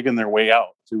 people were digging their way out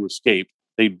to escape.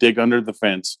 They dig under the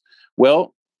fence.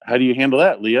 Well, how do you handle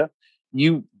that, Leah?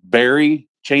 You bury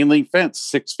chain link fence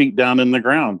 6 feet down in the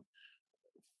ground,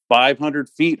 500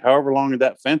 feet, however long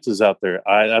that fence is out there.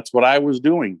 That's what I was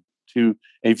doing.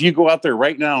 If you go out there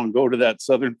right now and go to that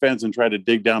southern fence and try to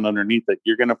dig down underneath it,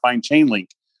 you're going to find chain link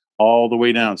all the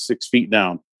way down, 6 feet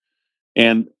down.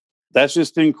 And that's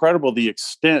just incredible, the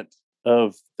extent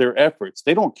of their efforts.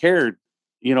 They don't care,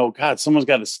 God, someone's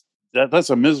got that's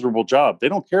a miserable job. They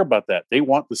don't care about that. They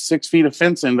want the 6 feet of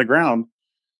fence in the ground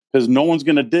because no one's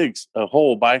going to dig a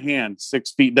hole by hand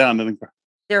 6 feet down to the ground.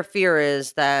 Their fear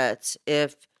is that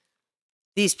if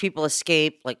these people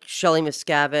escape, like Shelley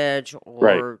Miscavige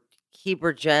or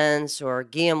Heber Jens or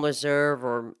Guillaume Reserve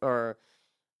or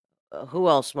who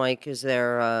else, Mike? Is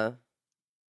there?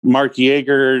 Mark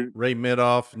Yeager, Ray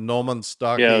Midoff, Norman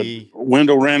Stockey,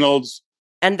 Wendell Reynolds.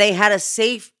 And they had a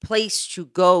safe place to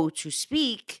go to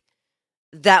speak.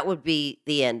 That would be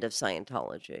the end of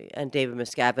Scientology. And David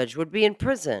Miscavige would be in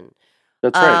prison.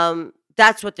 That's right.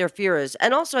 That's what their fear is.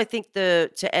 And also, I think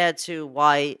to add to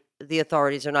why the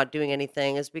authorities are not doing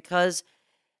anything is because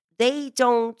they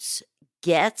don't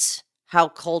get how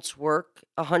cults work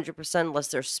 100% unless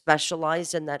they're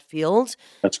specialized in that field.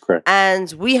 That's correct.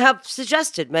 And we have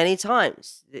suggested many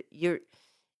times that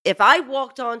if I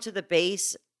walked onto the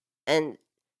base and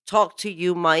talked to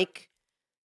you, Mike,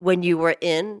 when you were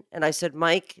in, and I said,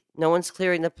 Mike, no one's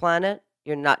clearing the planet.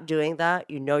 You're not doing that.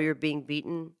 You're being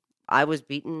beaten. I was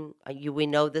beaten. We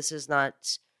know this is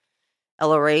not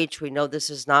LRH. We know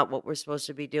this is not what we're supposed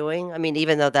to be doing. I mean,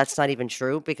 even though that's not even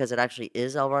true because it actually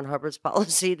is L. Ron Hubbard's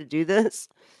policy to do this.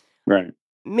 Right.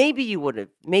 Maybe the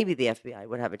FBI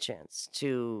would have a chance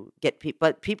to get people,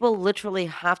 but people literally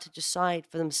have to decide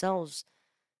for themselves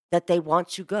that they want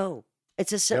to go.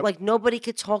 It's like nobody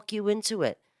could talk you into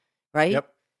it, right? Yep.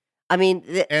 I mean,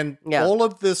 all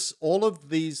of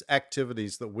these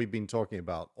activities that we've been talking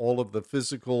about, all of the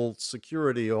physical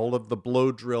security, all of the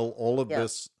blow drill, all of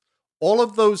this, all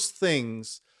of those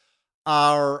things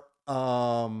are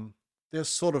they're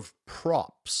sort of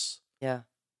props. Yeah.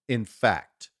 In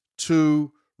fact,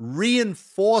 to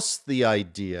reinforce the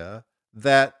idea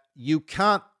that you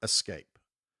can't escape.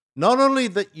 Not only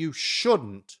that you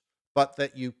shouldn't, but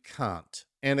that you can't.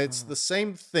 And it's the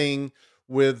same thing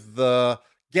with the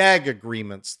gag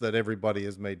agreements that everybody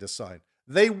has made to sign.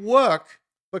 They work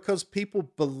because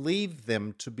people believe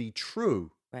them to be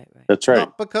true. Right. That's right.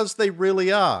 Not because they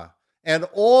really are. And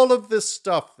all of this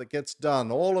stuff that gets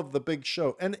done, all of the big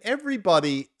show, and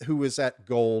everybody who is at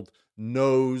Gold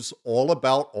knows all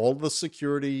about all the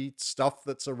security stuff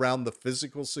that's around the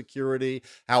physical security,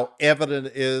 how evident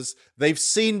it is. They've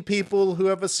seen people who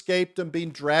have escaped and been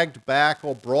dragged back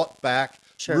or brought back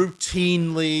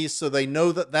routinely, so they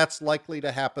know that that's likely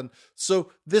to happen. So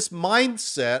this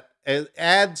mindset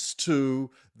adds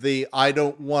to the I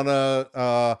don't want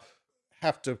to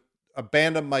have to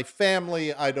abandon my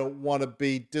family. I don't want to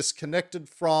be disconnected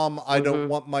from. I don't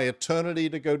want my eternity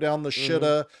to go down the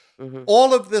shitter.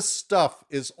 All of this stuff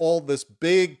is all this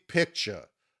big picture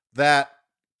that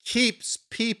keeps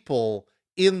people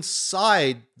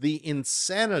inside the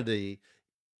insanity.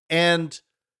 And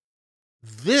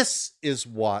this is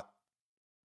what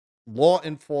law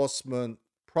enforcement,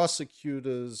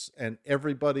 prosecutors, and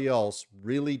everybody else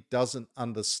really doesn't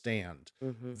understand.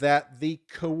 That the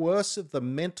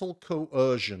mental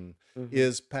coercion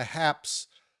is perhaps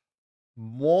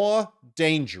more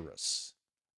dangerous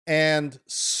and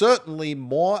certainly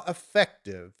more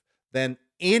effective than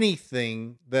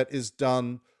anything that is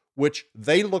done, which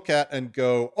they look at and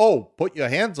go, oh, put your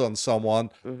hands on someone.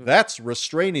 That's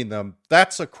restraining them.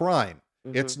 That's a crime.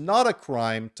 It's not a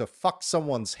crime to fuck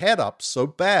someone's head up so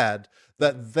bad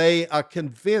that they are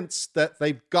convinced that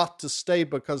they've got to stay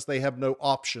because they have no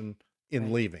option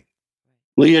in leaving.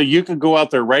 Leah, you could go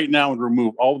out there right now and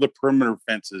remove all the perimeter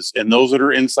fences, and those that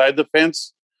are inside the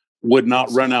fence would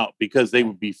not run out because they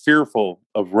would be fearful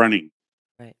of running.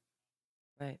 Right.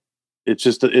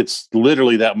 It's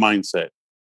literally that mindset.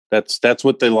 That's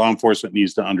what the law enforcement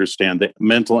needs to understand, the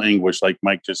mental anguish, like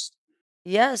Mike just.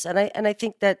 Yes, and I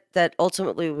think that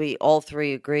ultimately we all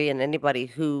three agree, and anybody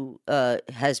who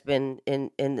has been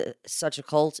in such a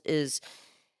cult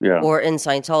or in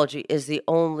Scientology is the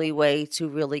only way to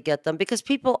really get them, because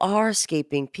people are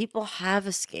escaping. People have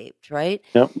escaped, right?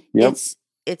 Yep.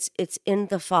 It's in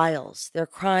the files. Their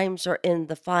crimes are in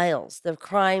the files. Their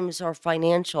crimes are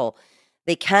financial.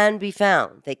 They can be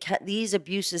found. These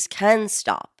abuses can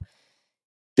stop.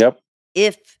 Yep.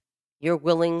 If you're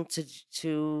willing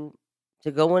to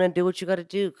go in and do what you got to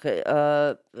do.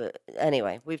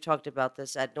 Anyway, we've talked about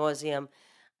this ad nauseum.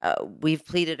 We've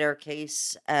pleaded our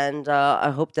case, and I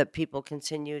hope that people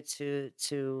continue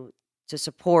to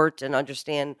support and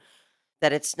understand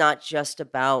that it's not just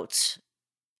about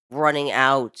running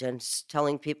out and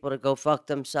telling people to go fuck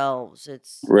themselves.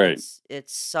 It's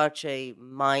such a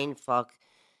mind fuck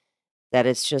that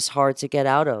it's just hard to get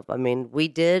out of. I mean, we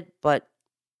did, but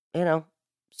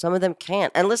some of them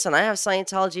can't. And listen, I have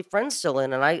Scientology friends still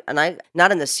in, and I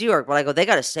not in the Sea Org, but I go, they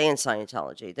got to stay in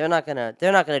Scientology. They're not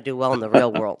gonna do well in the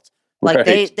real world. Like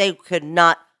they could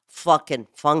not fucking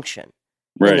function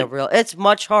in the real. It's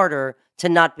much harder to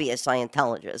not be a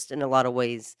Scientologist in a lot of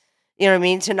ways. You know what I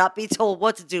mean? To not be told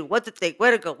what to do, what to think,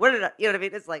 where to go, where to, you know what I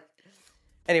mean? It's like,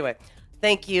 anyway.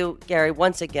 Thank you, Gary,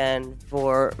 once again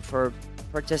for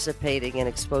participating and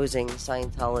exposing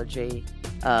Scientology.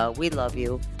 We love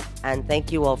you. And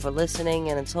thank you all for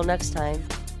listening. And until next time,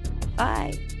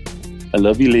 bye. I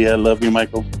love you, Leah. I love you,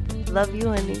 Michael. Love you,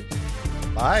 honey.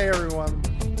 Bye, everyone.